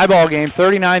 Tie ball game,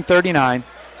 39-39.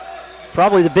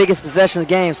 Probably the biggest possession of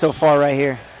the game so far right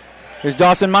here. Here's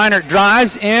Dawson Minert,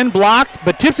 drives in, blocked,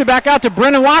 but tips it back out to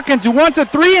Brennan Watkins, who wants a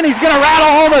three, and he's going to rattle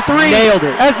home a three. Nailed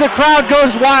it. As the crowd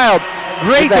goes wild.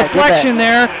 Great deflection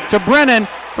there to Brennan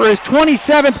for his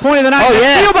 27th point of the night.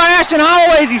 Steal by Ashton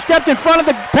Holloway as he stepped in front of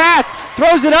the pass,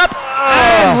 throws it up,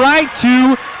 and right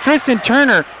to Tristan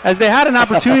Turner as they had an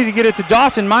opportunity to get it to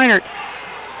Dawson Minert,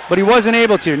 but he wasn't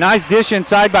able to. Nice dish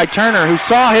inside by Turner, who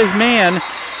saw his man,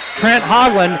 Trent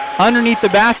Hogland, underneath the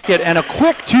basket, and a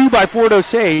quick two by Fort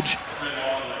Osage.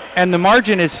 And the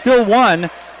margin is still one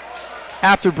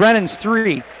after Brennan's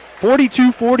three.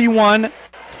 42-41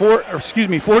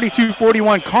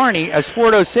 Kearney, as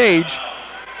Fort Osage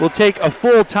will take a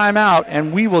full timeout,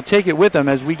 and we will take it with them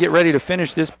as we get ready to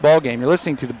finish this ball game. You're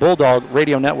listening to the Bulldog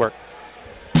Radio Network.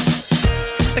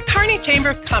 The Kearney Chamber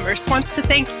of Commerce wants to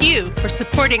thank you for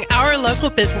supporting our local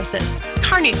businesses.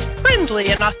 Kearney's friendly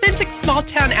and authentic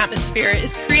small-town atmosphere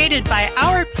is created by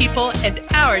our people and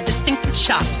our distinctive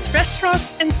shops,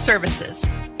 restaurants, and services.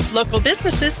 Local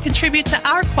businesses contribute to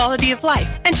our quality of life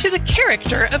and to the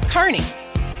character of Kearney.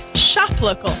 Shop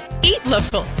local, eat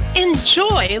local,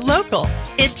 enjoy local.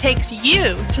 It takes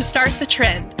you to start the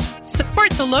trend.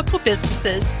 Support the local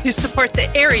businesses who support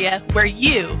the area where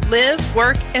you live,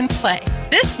 work, and play.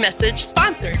 This message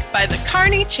sponsored by the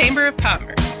Kearney Chamber of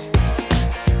Commerce.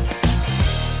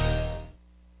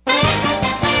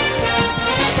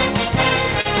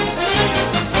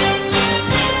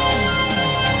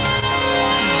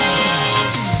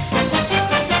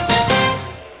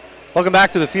 Welcome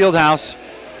back to the field house.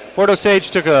 Fort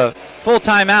Osage took a full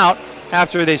timeout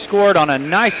after they scored on a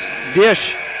nice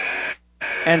dish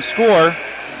and score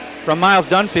from Miles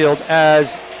Dunfield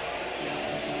as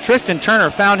Tristan Turner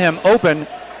found him open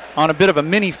on a bit of a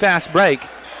mini fast break.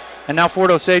 And now Fort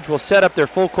Osage will set up their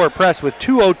full court press with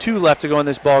 2:02 left to go in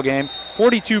this ball game.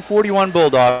 42-41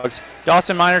 Bulldogs.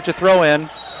 Dawson Minert to throw in.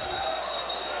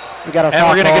 We're going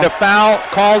to get a foul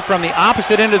called from the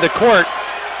opposite end of the court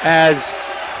as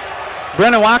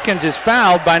Brennan Watkins is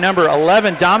fouled by number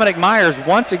 11, Dominic Myers,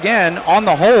 once again on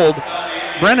the hold.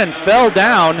 Brennan fell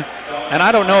down, and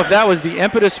I don't know if that was the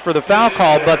impetus for the foul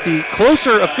call, but the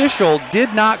closer official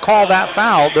did not call that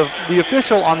foul. The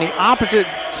official on the opposite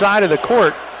side of the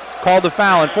court called the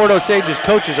foul, and Fort Osage's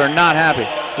coaches are not happy.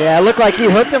 Yeah, it looked like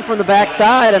he hooked him from the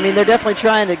backside. I mean, they're definitely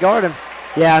trying to guard him.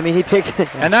 Yeah, I mean, he picked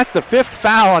it. And that's the fifth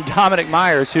foul on Dominic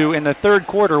Myers, who in the third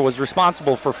quarter was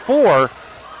responsible for 4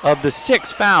 of the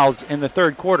 6 fouls in the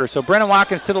third quarter. So Brennan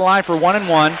Watkins to the line for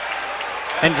 1-1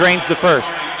 and drains the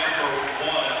first.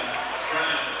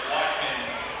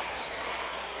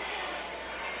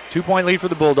 Two-point lead for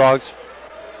the Bulldogs.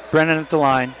 Brennan at the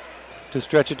line to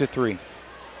stretch it to 3.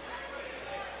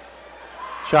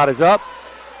 Shot is up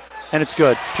and it's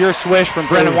good. Pure swish from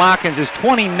Brennan Watkins, his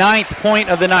 29th point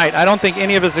of the night. I don't think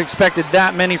any of us expected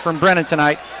that many from Brennan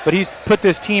tonight, but he's put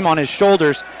this team on his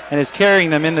shoulders and is carrying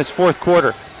them in this fourth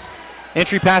quarter.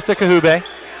 Entry pass to Kahube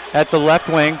at the left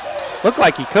wing. Looked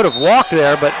like he could have walked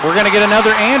there, but we're going to get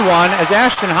another and one as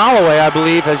Ashton Holloway, I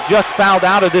believe, has just fouled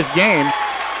out of this game,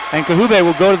 and Kahube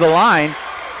will go to the line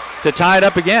to tie it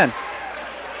up again.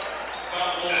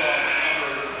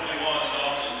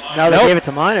 No, they gave it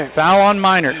to Minor. Foul on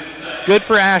Minor. Good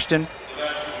for Ashton.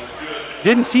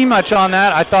 Didn't see much on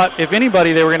that. I thought, if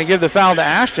anybody, they were going to give the foul to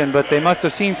Ashton, but they must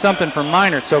have seen something from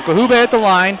Minor. So Kahube at the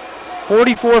line,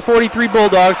 44-43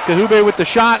 Bulldogs. Kahube with the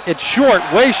shot. It's short,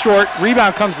 way short.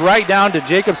 Rebound comes right down to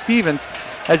Jacob Stevens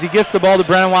as he gets the ball to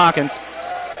Brennan Watkins,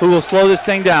 who will slow this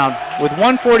thing down. With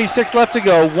 1:46 left to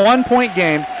go, 1 point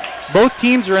game. Both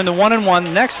teams are in the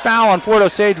 1-and-1. Next foul on Fort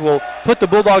Osage will put the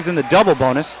Bulldogs in the double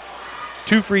bonus.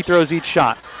 2 free throws each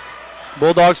shot.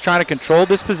 Bulldogs trying to control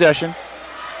this possession.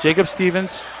 Jacob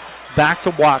Stevens back to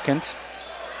Watkins.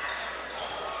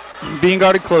 Being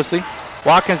guarded closely.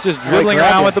 Watkins just dribbling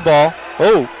around with the ball.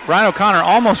 Oh, Ryan O'Connor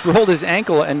almost rolled his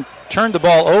ankle and turned the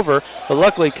ball over, but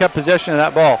luckily kept possession of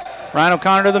that ball. Ryan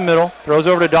O'Connor to the middle. Throws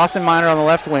over to Dawson Minor on the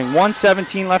left wing.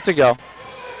 1:17 left to go.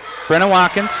 Brennan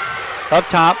Watkins up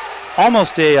top.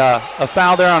 Almost a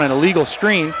foul there on an illegal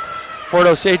screen. Fort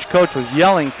Osage coach was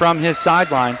yelling from his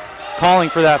sideline, calling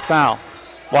for that foul.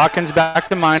 Watkins back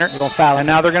to Minor, and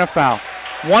now they're going to foul.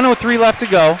 1:03 left to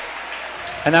go,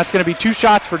 and that's going to be 2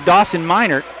 shots for Dawson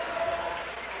Minor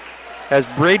as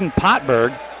Braden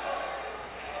Potberg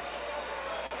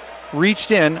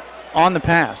reached in on the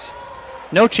pass.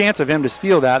 No chance of him to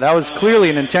steal that. That was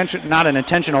clearly not an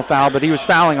intentional foul, but he was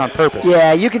fouling on purpose.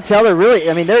 Yeah, you can tell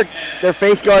they're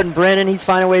face guarding Brennan. He's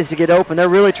finding ways to get open. They're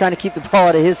really trying to keep the ball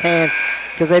out of his hands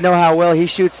because they know how well he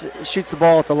shoots the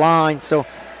ball at the line. So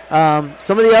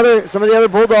some of the other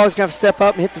Bulldogs gonna have to step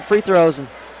up and hit some free throws and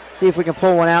see if we can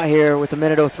pull one out here with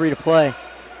 1:03 to play.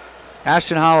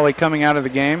 Ashton Holloway coming out of the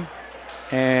game,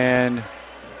 and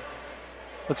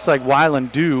looks like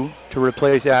Wyland due to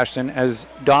replace Ashton as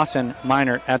Dawson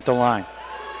Minor at the line.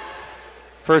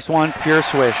 First one, pure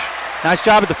swish. Nice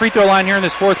job at the free throw line here in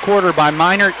this fourth quarter by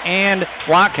Minor and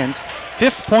Watkins.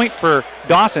 5th point for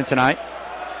Dawson tonight.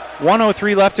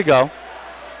 1:03 left to go.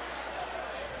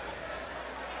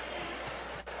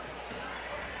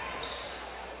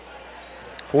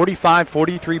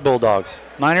 (45-43) Bulldogs.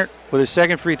 Minor with his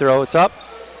second free throw. It's up.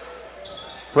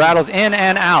 Rattles in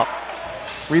and out.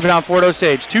 Rebound Fort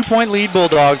Osage. 2-point lead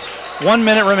Bulldogs. 1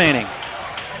 minute remaining.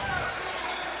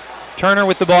 Turner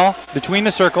with the ball between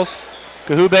the circles.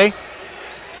 Kahube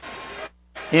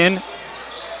in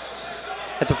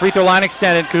at the free throw line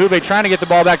extended. Kahube trying to get the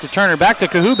ball back to Turner. Back to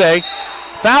Kahube.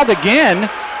 Fouled again.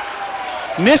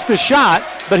 Missed the shot,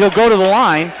 but he'll go to the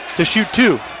line to shoot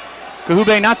 2.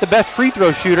 Kahube not the best free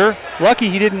throw shooter. Lucky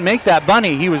he didn't make that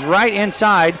bunny. He was right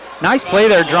inside. Nice play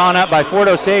there drawn up by Fort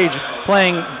Osage,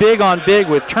 playing big on big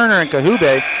with Turner and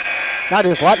Kahube. Not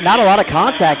a lot of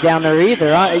contact down there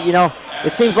either.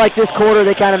 It seems like this quarter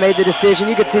they kind of made the decision.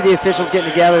 You could see the officials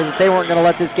getting together that they weren't going to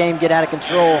let this game get out of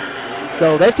control.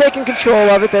 So they've taken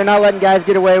control of it. They're not letting guys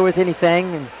get away with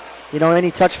anything. And, any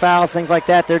touch fouls, things like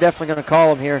that, they're definitely going to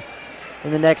call them here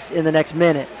in the next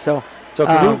minute. So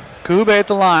Kahube at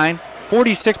the line.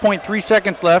 46.3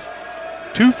 seconds left.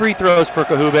 2 free throws for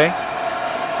Kahube.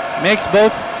 Makes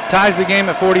both, ties the game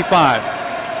at 45.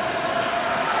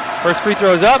 First free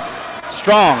throw is up.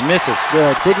 Strong, misses.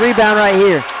 Good. Big rebound right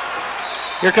here.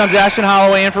 Here comes Ashton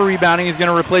Holloway in for rebounding. He's going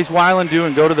to replace Wyland Dew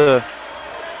and go to the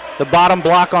bottom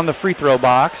block on the free throw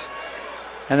box.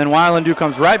 And then Wyland Dew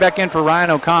comes right back in for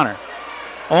Ryan O'Connor.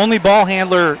 Only ball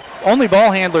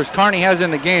handlers Kearney has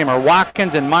in the game are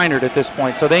Watkins and Minard at this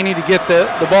point, so they need to get the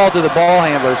ball to the ball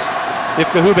handlers if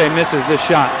Kahube misses this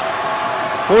shot.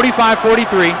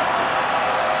 45-43.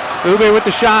 Kahube with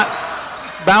the shot,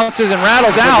 bounces and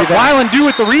rattles out. Wyland Dew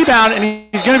with the rebound, and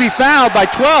he's going to be fouled by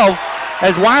 12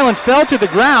 as Wyland fell to the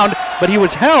ground, but he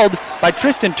was held by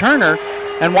Tristan Turner,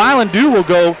 and Wyland Dew will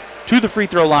go to the free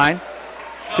throw line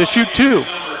to shoot 2.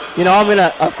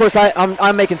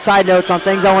 I'm making side notes on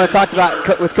things I want to talk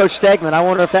about with Coach Stegman. I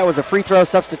wonder if that was a free throw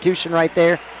substitution right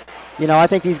there. I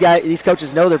think these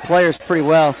coaches know their players pretty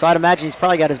well, so I'd imagine he's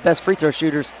probably got his best free throw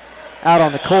shooters out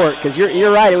on the court. Because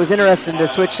you're right, it was interesting to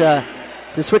switch a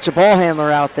ball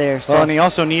handler out there. So. Well, and he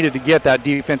also needed to get that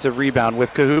defensive rebound.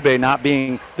 With Kahube not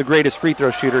being the greatest free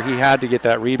throw shooter, he had to get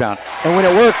that rebound. And when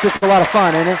it works, it's a lot of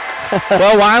fun, isn't it?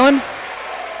 Well, Wyland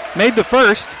made the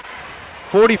first.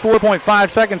 44.5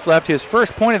 seconds left, his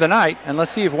first point of the night, and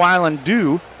let's see if Wyland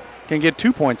Dew can get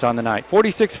 2 points on the night.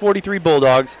 46-43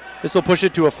 Bulldogs. This will push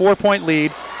it to a 4-point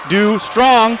lead.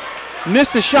 Strong,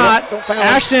 missed the shot.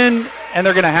 Ashton, and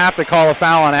they're going to have to call a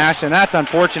foul on Ashton. That's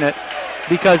unfortunate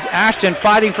because Ashton,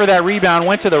 fighting for that rebound,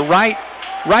 went to the right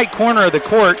corner of the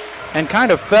court and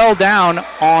kind of fell down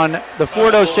on the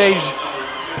Fort Osage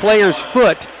player's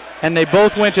foot, and they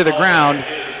both went to the ground.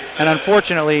 And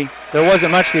unfortunately, there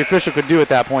wasn't much the official could do at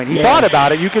that point. He thought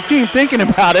about it. You could see him thinking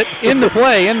about it in the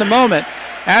play, in the moment.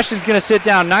 Ashton's going to sit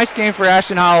down. Nice game for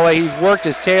Ashton Holloway. He's worked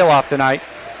his tail off tonight.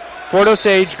 Fort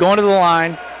Osage going to the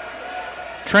line.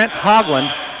 Trent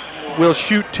Hogland will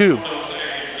shoot 2.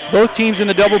 Both teams in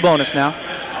the double bonus now.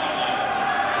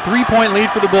 3-point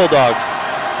lead for the Bulldogs.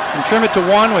 And trim it to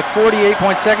 1 with 48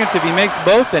 seconds. If he makes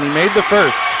both, then he made the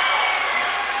first.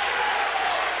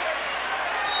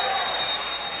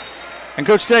 And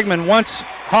Coach Stegman wants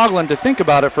Hogland to think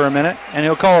about it for a minute, and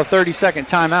he'll call a 30-second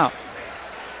timeout.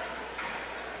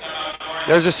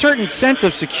 There's a certain sense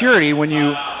of security when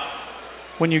you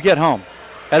get home.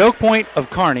 At Oak Point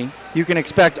of Kearney, you can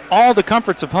expect all the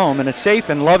comforts of home in a safe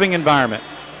and loving environment.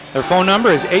 Their phone number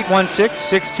is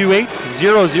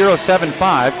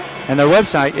 816-628-0075, and their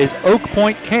website is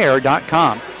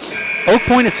oakpointcare.com. Oak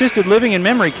Point Assisted Living and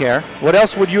Memory Care. What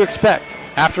else would you expect?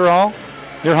 After all,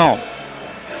 you're home.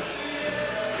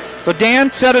 So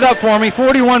Dan set it up for me.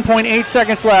 41.8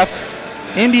 seconds left.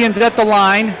 Indians at the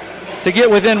line to get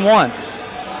within 1.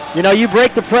 You know, you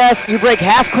break the press, you break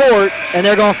half court, and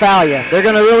they're going to foul you. They're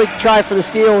going to really try for the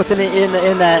steal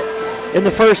in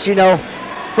the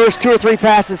first 2 or 3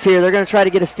 passes here. They're going to try to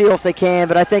get a steal if they can,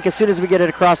 but I think as soon as we get it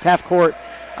across half court,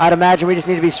 I'd imagine we just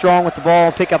need to be strong with the ball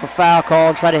and pick up a foul call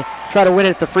and try to win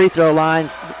it at the free throw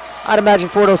lines. I'd imagine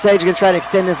Fort Osage is going to try to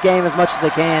extend this game as much as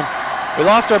they can. We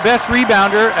lost our best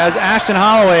rebounder as Ashton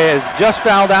Holloway has just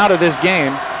fouled out of this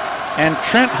game, and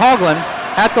Trent Hogland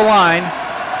at the line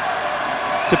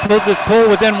to put this pull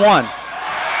within 1.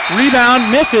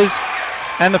 Rebound misses,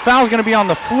 and the foul is going to be on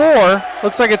the floor.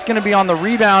 Looks like it's going to be on the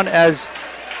rebound as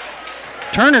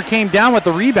Turner came down with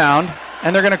the rebound,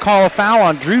 and they're going to call a foul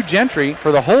on Drew Gentry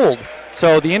for the hold.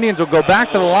 So the Indians will go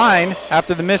back to the line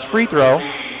after the missed free throw.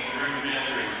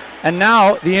 And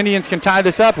now the Indians can tie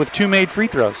this up with 2 made free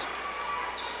throws.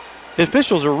 The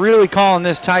officials are really calling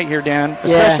this tight here, Dan,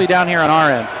 especially down here on our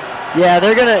end. Yeah,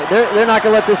 they're not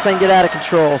gonna let this thing get out of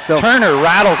control. So Turner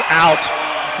rattles out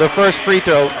the first free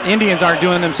throw. Indians aren't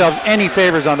doing themselves any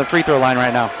favors on the free throw line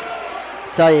right now.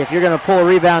 I tell you, if you're gonna pull a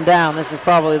rebound down, this is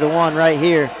probably the one right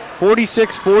here.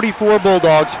 46-44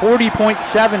 Bulldogs.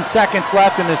 40.7 seconds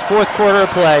left in this fourth quarter of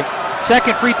play.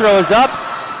 Second free throw is up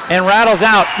and rattles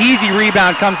out. Easy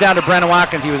rebound comes down to Brennan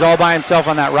Watkins. He was all by himself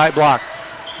on that right block.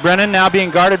 Brennan now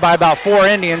being guarded by about 4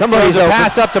 Indians. Somebody's throws a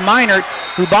pass up to Meinert,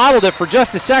 who bobbled it for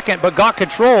just a second but got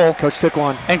control. Coach took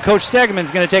one. And Coach Stegman's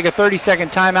going to take a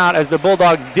 30-second timeout as the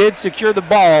Bulldogs did secure the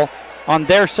ball on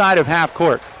their side of half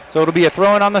court. So it'll be a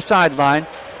throw-in on the sideline,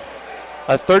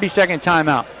 a 30-second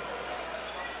timeout.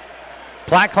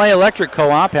 Platte Clay Electric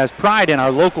Co-op has pride in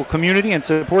our local community and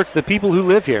supports the people who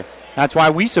live here. That's why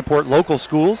we support local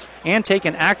schools and take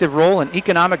an active role in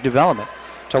economic development.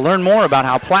 To learn more about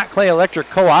how Platte Clay Electric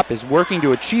Co-op is working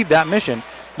to achieve that mission,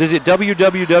 visit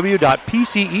www.pcec.coop.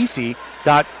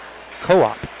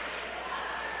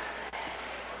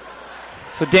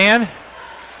 So Dan,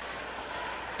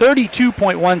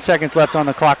 32.1 seconds left on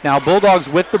the clock now. Bulldogs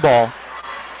with the ball.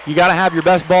 You got to have your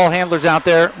best ball handlers out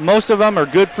there. Most of them are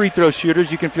good free throw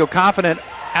shooters. You can feel confident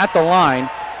at the line.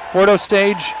 Fort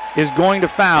Osage is going to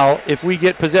foul if we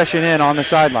get possession in on the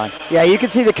sideline. Yeah, you can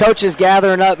see the coaches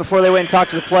gathering up before they went and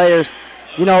talked to the players.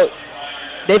 You know,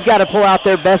 they've got to pull out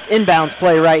their best inbounds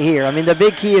play right here. I mean, the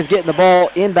big key is getting the ball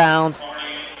inbounds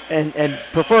and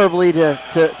preferably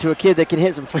to a kid that can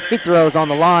hit some free throws on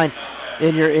the line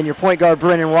in your point guard,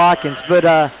 Brennan Watkins.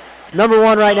 But number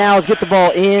one right now is get the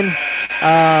ball in,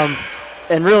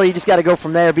 and really you just got to go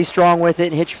from there, be strong with it,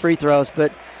 and hit your free throws.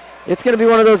 But it's going to be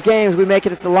one of those games. We make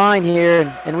it at the line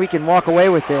here, and we can walk away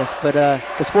with this. But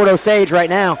because Fort Osage right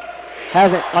now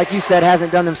hasn't, like you said,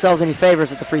 hasn't done themselves any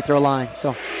favors at the free throw line.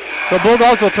 So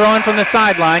Bulldogs will throw in from the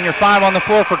sideline. Your 5 on the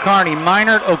floor for Kearney.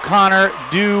 Meinert, O'Connor,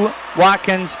 Dew,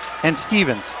 Watkins, and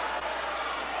Stevens.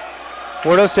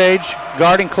 Fort Osage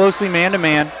guarding closely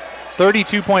man-to-man.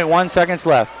 32.1 seconds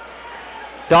left.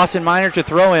 Dawson Meinert to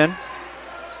throw in.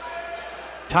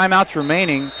 Timeouts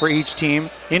remaining for each team.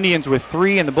 Indians with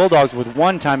 3 and the Bulldogs with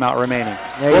 1 timeout remaining.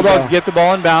 Bulldogs get the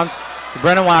ball in bounds to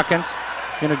Brennan Watkins.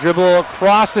 Going to dribble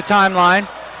across the timeline.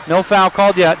 No foul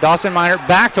called yet. Dawson Meinert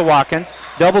back to Watkins.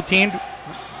 Double teamed.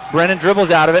 Brennan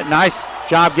dribbles out of it. Nice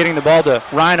job getting the ball to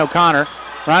Ryan O'Connor.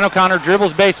 Ryan O'Connor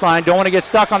dribbles baseline. Don't want to get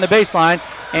stuck on the baseline.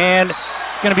 And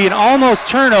It's going to be an almost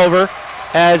turnover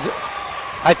as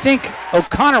I think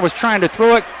O'Connor was trying to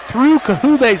throw it through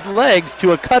Kahube's legs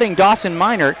to a cutting Dawson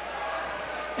Minert,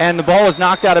 and the ball was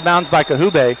knocked out of bounds by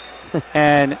Kahube.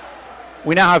 And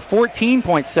we now have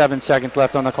 14.7 seconds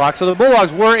left on the clock. So the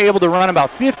Bulldogs were able to run about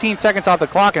 15 seconds off the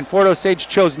clock, and Fort Osage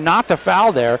chose not to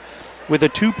foul there with a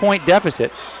 2-point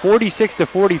deficit,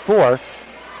 46-44.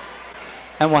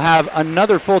 And we'll have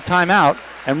another full timeout,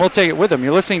 and we'll take it with them.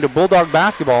 You're listening to Bulldog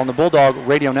Basketball on the Bulldog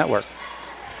Radio Network.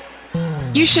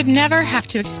 You should never have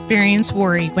to experience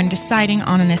worry when deciding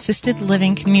on an assisted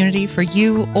living community for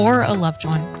you or a loved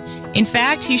one. In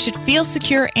fact, you should feel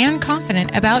secure and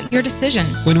confident about your decision.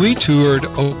 When we toured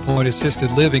Oak Point Assisted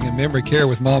Living and Memory Care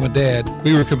with Mom and Dad,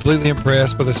 we were completely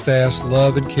impressed by the staff's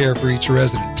love and care for each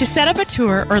resident. To set up a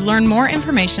tour or learn more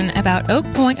information about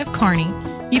Oak Point of Kearney,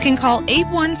 you can call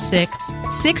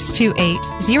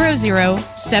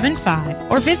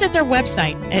 816-628-0075 or visit their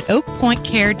website at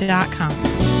oakpointcare.com.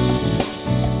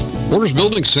 Porter's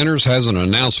Building Centers has an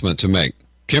announcement to make.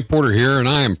 Kent Porter here, and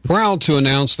I am proud to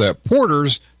announce that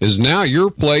Porter's is now your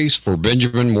place for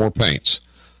Benjamin Moore paints.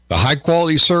 The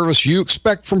high-quality service you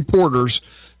expect from Porter's,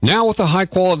 now with the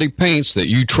high-quality paints that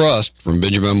you trust from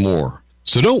Benjamin Moore.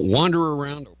 So don't wander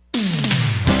around.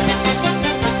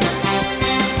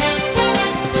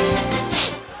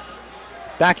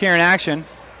 Back here in action.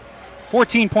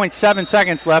 14.7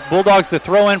 seconds left. Bulldogs the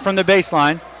throw in from the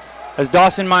baseline as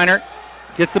Dawson Minert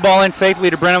gets the ball in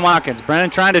safely to Brennan Watkins. Brennan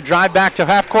trying to drive back to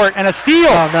half court, and a steal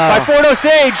by Fort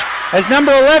Osage as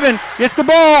number 11 gets the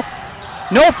ball.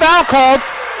 No foul called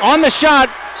on the shot.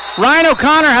 Ryan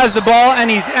O'Connor has the ball, and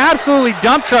he's absolutely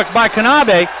dump trucked by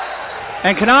Kanabe.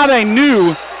 And Kanabe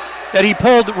knew that he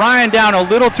pulled Ryan down a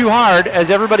little too hard as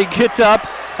everybody gets up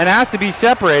and has to be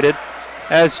separated,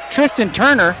 as Tristan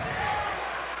Turner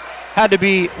had to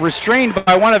be restrained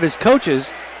by one of his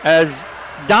coaches as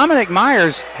Dominic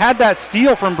Myers had that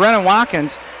steal from Brennan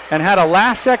Watkins and had a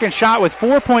last-second shot with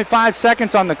 4.5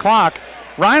 seconds on the clock.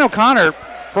 Ryan O'Connor,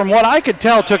 from what I could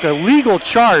tell, took a legal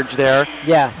charge there.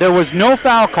 Yeah. There was no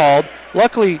foul called.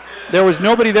 Luckily, there was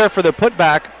nobody there for the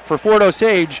putback for Fort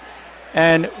Osage,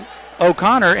 and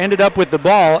O'Connor ended up with the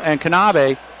ball, and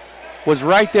Kanabe was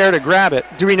right there to grab it.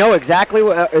 Do we know exactly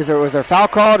was there a foul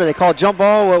call? Did they call a jump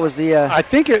ball? What was the? I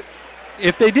think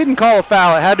if they didn't call a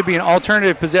foul, it had to be an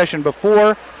alternative possession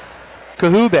before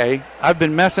Kahube. I've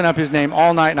been messing up his name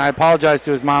all night, and I apologize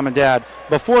to his mom and dad.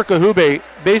 Before Kahube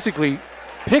basically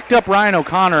picked up Ryan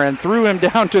O'Connor and threw him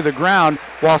down to the ground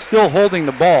while still holding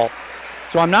the ball.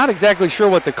 So I'm not exactly sure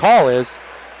what the call is.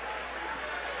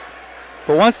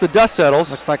 But once the dust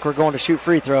settles... Looks like we're going to shoot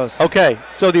free throws. Okay,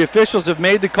 so the officials have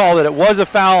made the call that it was a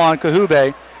foul on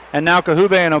Kahube, and now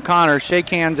Kahube and O'Connor shake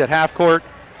hands at half court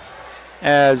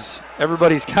as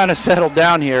everybody's kind of settled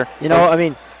down here. You know, I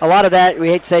mean, a lot of that, we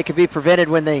hate to say, could be prevented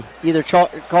when they either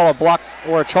call a block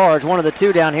or a charge, one of the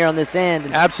two down here on this end.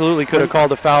 And absolutely could have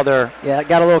called a foul there. Yeah,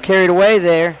 got a little carried away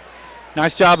there.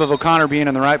 Nice job of O'Connor being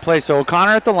in the right place. So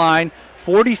O'Connor at the line,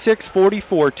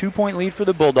 46-44, 2-point lead for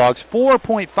the Bulldogs,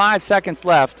 4.5 seconds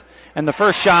left, and the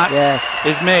first shot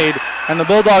is made. And the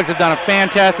Bulldogs have done a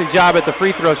fantastic job at the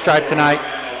free throw stripe tonight.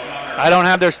 I don't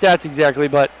have their stats exactly,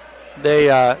 but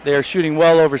they are shooting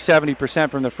well over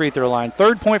 70% from the free throw line.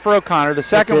 Third point for O'Connor. The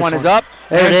second one is up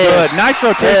and good. Nice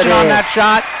rotation on that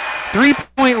shot.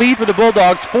 3-point lead for the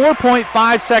Bulldogs,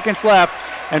 4.5 seconds left,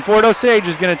 and Fort Osage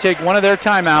is going to take one of their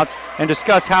timeouts and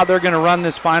discuss how they're going to run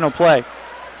this final play.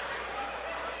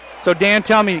 So, Dan,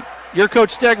 tell me, you're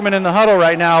Coach Stegman in the huddle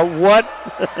right now. What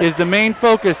is the main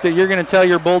focus that you're going to tell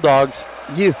your Bulldogs?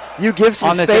 You give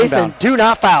some space and do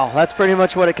not foul. That's pretty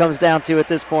much what it comes down to at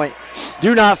this point.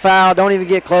 Do not foul. Don't even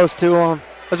get close to them.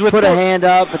 Put a hand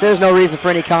up, but there's no reason for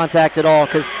any contact at all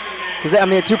because I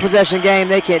mean, a two-possession game,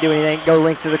 they can't do anything. Go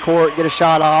length of the court, get a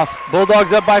shot off.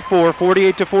 Bulldogs up by 4,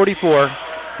 48-44.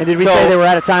 And did we say they were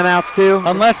out of timeouts too?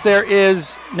 Unless there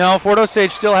is – no, Fort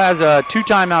Osage still has 2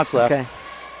 timeouts left. Okay.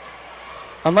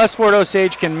 Unless Fort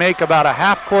Osage can make about a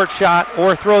half-court shot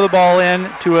or throw the ball in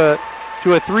to a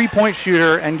 3-point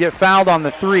shooter and get fouled on the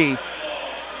 3,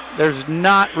 there's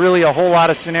not really a whole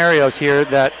lot of scenarios here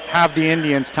that have the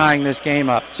Indians tying this game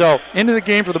up. So, into the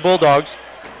game for the Bulldogs.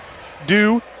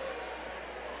 Dew,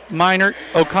 Minert,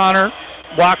 O'Connor,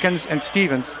 Watkins, and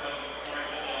Stevens.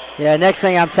 Yeah, next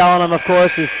thing I'm telling them, of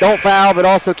course, is don't foul, but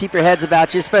also keep your heads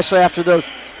about you, especially after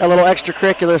that little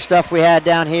extracurricular stuff we had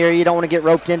down here. You don't want to get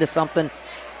roped into something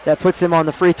that puts him on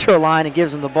the free throw line and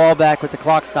gives him the ball back with the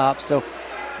clock stopped. So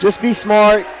just be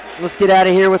smart. Let's get out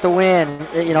of here with a win.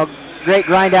 You know, great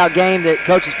grind-out game that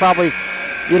coach is probably,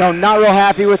 you know, not real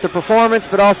happy with the performance,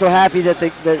 but also happy that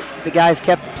the guys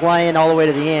kept playing all the way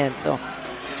to the end. So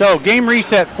So game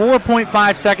reset,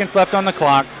 4.5 seconds left on the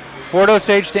clock. Fort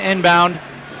Osage to inbound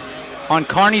on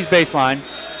Kearney's baseline.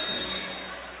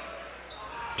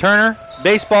 Turner,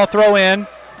 baseball throw in.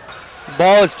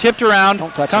 Ball is tipped around,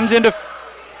 comes into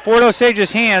Fort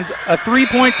Osage's hands. A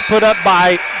 3-point put up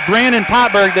by Brandon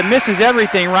Potberg that misses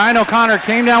everything. Ryan O'Connor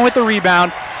came down with the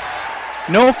rebound.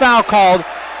 No foul called.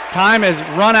 Time has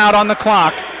run out on the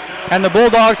clock, and the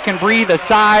Bulldogs can breathe a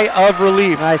sigh of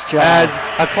relief. Nice job. As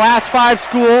a Class 5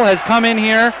 school has come in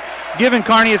here, given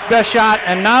Kearney its best shot,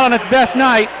 and not on its best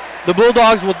night, the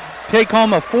Bulldogs will take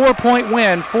home a 4-point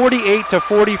win,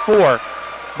 48-44.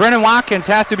 Brennan Watkins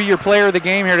has to be your player of the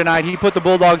game here tonight. He put the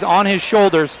Bulldogs on his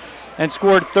shoulders and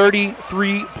scored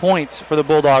 33 points for the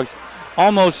Bulldogs.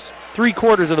 Almost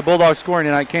 3/4 of the Bulldogs scoring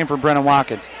tonight came from Brennan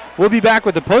Watkins. We'll be back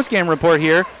with the postgame report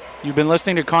here. You've been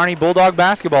listening to Kearney Bulldog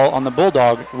Basketball on the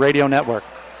Bulldog Radio Network.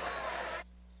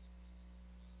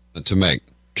 To make.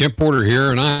 Kent Porter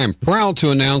here, and I am proud to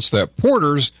announce that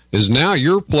Porter's is now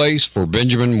your place for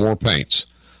Benjamin Moore paints.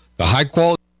 The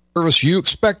high-quality service you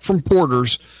expect from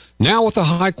Porter's, now with the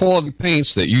high-quality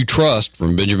paints that you trust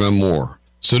from Benjamin Moore.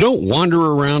 So don't wander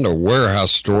around a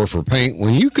warehouse store for paint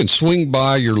when you can swing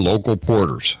by your local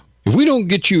Porter's. If we don't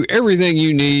get you everything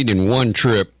you need in one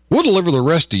trip, we'll deliver the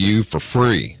rest to you for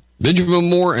free. Benjamin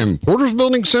Moore and Porter's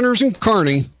Building Centers in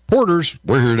Kearney. Porter's,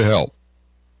 we're here to help.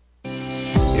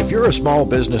 If you're a small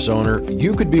business owner,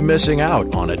 you could be missing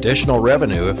out on additional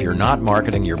revenue if you're not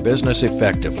marketing your business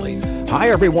effectively. Hi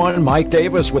everyone, Mike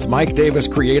Davis with Mike Davis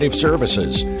Creative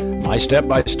Services. My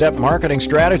step-by-step marketing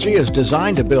strategy is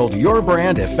designed to build your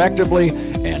brand effectively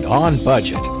and on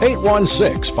budget.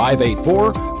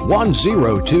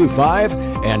 816-584-1025,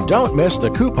 and don't miss the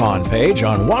coupon page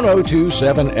on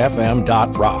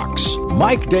 1027fm.rocks.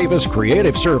 Mike Davis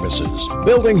Creative Services,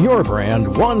 building your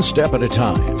brand one step at a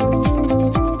time.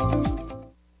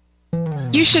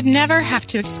 You should never have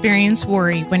to experience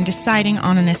worry when deciding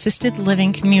on an assisted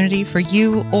living community for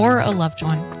you or a loved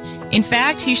one. In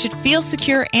fact, you should feel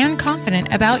secure and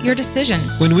confident about your decision.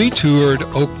 When we toured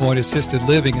Oak Point Assisted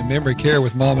Living and Memory Care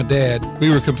with Mom and Dad, we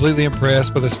were completely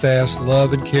impressed by the staff's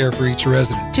love and care for each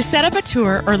resident. To set up a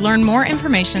tour or learn more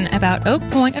information about Oak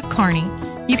Point of Kearney,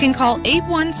 you can call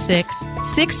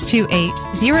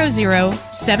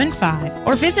 816-628-0075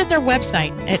 or visit their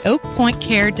website at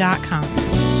oakpointcare.com.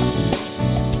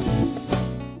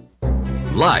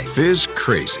 Life is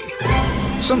crazy.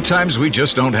 Sometimes we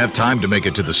just don't have time to make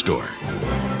it to the store.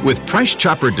 With Price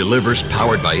Chopper Delivers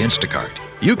powered by Instacart,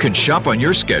 you can shop on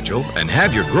your schedule and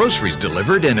have your groceries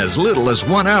delivered in as little as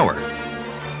 1 hour.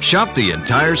 Shop the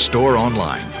entire store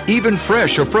online, even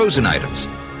fresh or frozen items.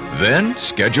 Then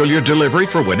schedule your delivery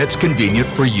for when it's convenient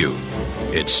for you.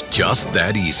 It's just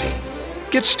that easy.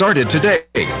 Get started today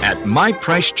at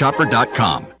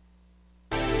mypricechopper.com.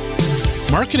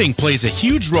 Marketing plays a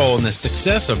huge role in the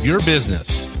success of your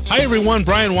business. Hi everyone,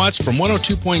 Brian Watts from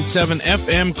 102.7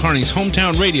 FM, Kearney's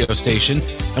hometown radio station,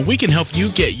 and we can help you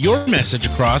get your message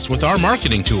across with our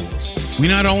marketing tools. We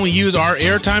not only use our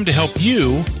airtime to help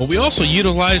you, but we also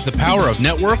utilize the power of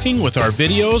networking with our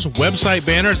videos, website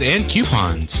banners, and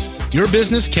coupons. Your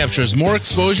business captures more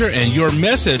exposure and your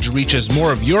message reaches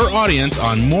more of your audience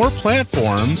on more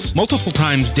platforms, multiple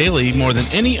times daily, more than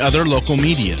any other local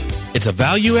media. It's a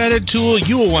value-added tool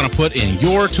you will want to put in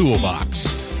your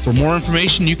toolbox. For more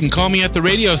information, you can call me at the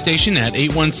radio station at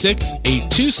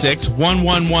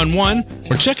 816-826-1111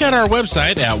 or check out our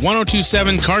website at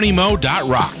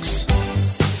 1027carneymo.rocks.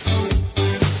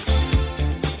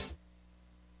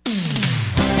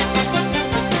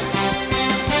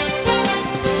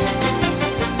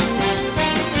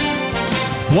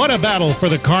 What a battle for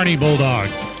the Kearney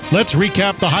Bulldogs. Let's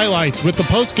recap the highlights with the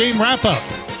post-game wrap-up.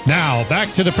 Now,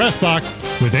 back to the press box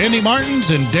with Andy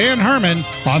Martins and Dan Herman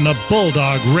on the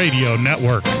Bulldog Radio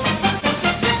Network.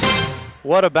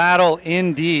 What a battle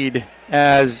indeed,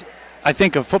 as I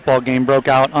think a football game broke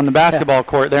out on the basketball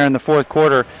court there in the fourth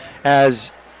quarter,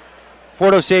 as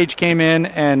Fort Osage came in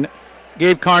and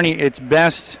gave Kearney its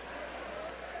best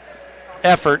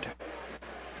effort.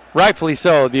 Rightfully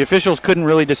so. The officials couldn't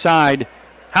really decide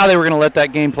how they were going to let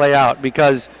that game play out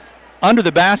because under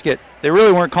the basket, they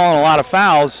really weren't calling a lot of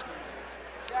fouls,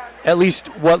 at least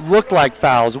what looked like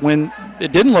fouls. When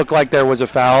it didn't look like there was a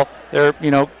foul, there,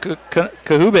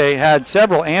 Kahube had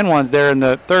several and ones there in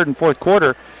the third and fourth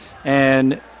quarter,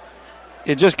 and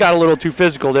it just got a little too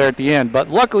physical there at the end. But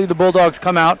luckily, the Bulldogs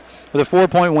come out with a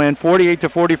 4-point win,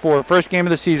 48-44, first game of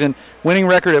the season, winning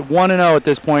record at 1-0 at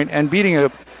this point, and beating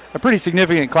a pretty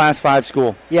significant Class 5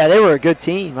 school. Yeah, they were a good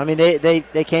team. I mean,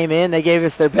 they came in, they gave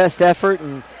us their best effort,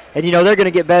 and they're going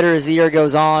to get better as the year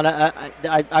goes on.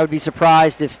 I would be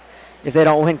surprised if if they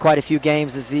don't win quite a few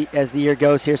games as the year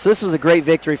goes here. So this was a great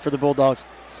victory for the Bulldogs.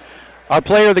 Our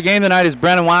player of the game tonight is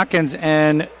Brennan Watkins,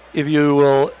 and if you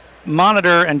will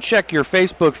monitor and check your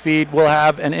Facebook feed, we'll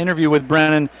have an interview with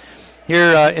Brennan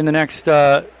here in the next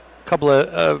couple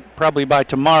of, probably by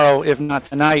tomorrow, if not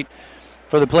tonight,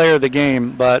 for the player of the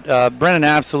game. But Brennan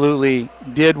absolutely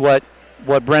did what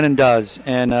Brennan does,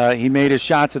 and he made his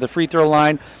shots at the free throw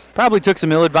line. Probably took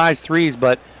some ill-advised threes,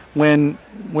 but when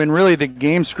really the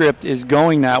game script is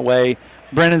going that way,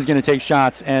 Brennan's going to take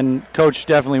shots, and Coach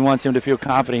definitely wants him to feel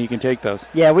confident he can take those.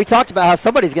 Yeah, we talked about how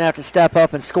somebody's going to have to step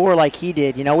up and score like he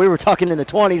did. You know, we were talking in the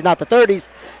 20s, not the 30s,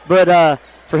 but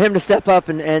for him to step up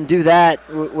and do that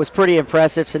was pretty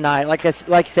impressive tonight. Like you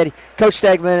said, Coach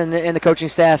Stegman and the coaching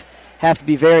staff have to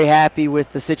be very happy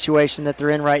with the situation that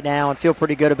they're in right now and feel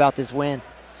pretty good about this win.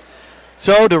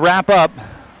 So to wrap up,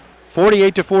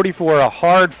 48-44, a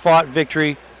hard-fought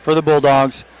victory for the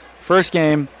Bulldogs. First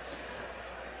game.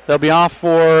 They'll be off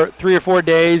for 3 or 4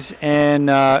 days and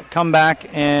come back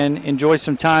and enjoy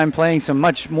some time playing some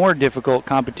much more difficult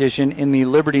competition in the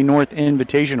Liberty North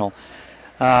Invitational.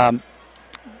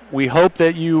 We hope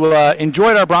that you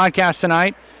enjoyed our broadcast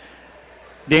tonight.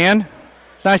 Dan,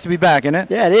 it's nice to be back, isn't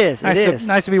it? Yeah, it is.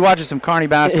 Nice to be watching some Kearney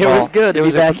basketball. It was good to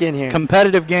be back in here.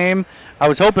 Competitive game. I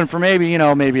was hoping for maybe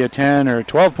a 10 or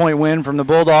 12-point win from the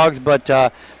Bulldogs, but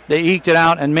they eked it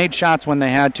out and made shots when they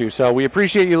had to. So we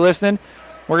appreciate you listening.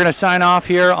 We're going to sign off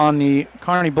here on the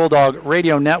Kearney Bulldog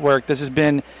Radio Network. This has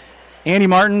been Andy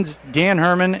Martins, Dan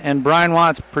Herman, and Brian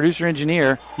Watts,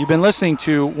 producer-engineer. You've been listening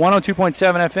to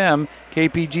 102.7 FM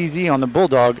KPGZ on the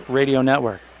Bulldog Radio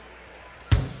Network.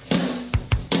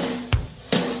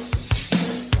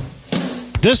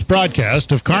 This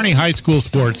broadcast of Kearney High School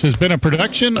Sports has been a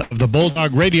production of the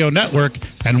Bulldog Radio Network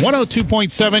and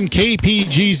 102.7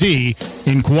 KPGZ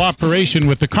in cooperation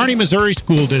with the Kearney, Missouri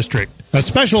School District. A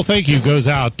special thank you goes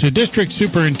out to District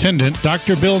Superintendent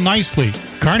Dr. Bill Nicely,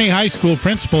 Kearney High School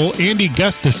Principal Andy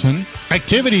Gustafson,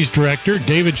 Activities Director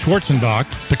David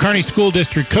Schwarzenbach, the Kearney School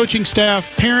District coaching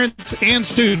staff, parents, and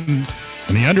students,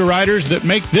 and the underwriters that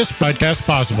make this broadcast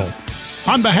possible.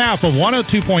 On behalf of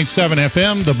 102.7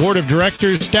 FM, the Board of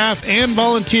Directors, staff, and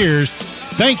volunteers,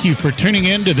 thank you for tuning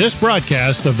in to this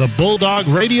broadcast of the Bulldog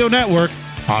Radio Network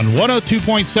on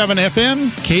 102.7 FM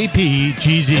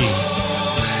KPGZ.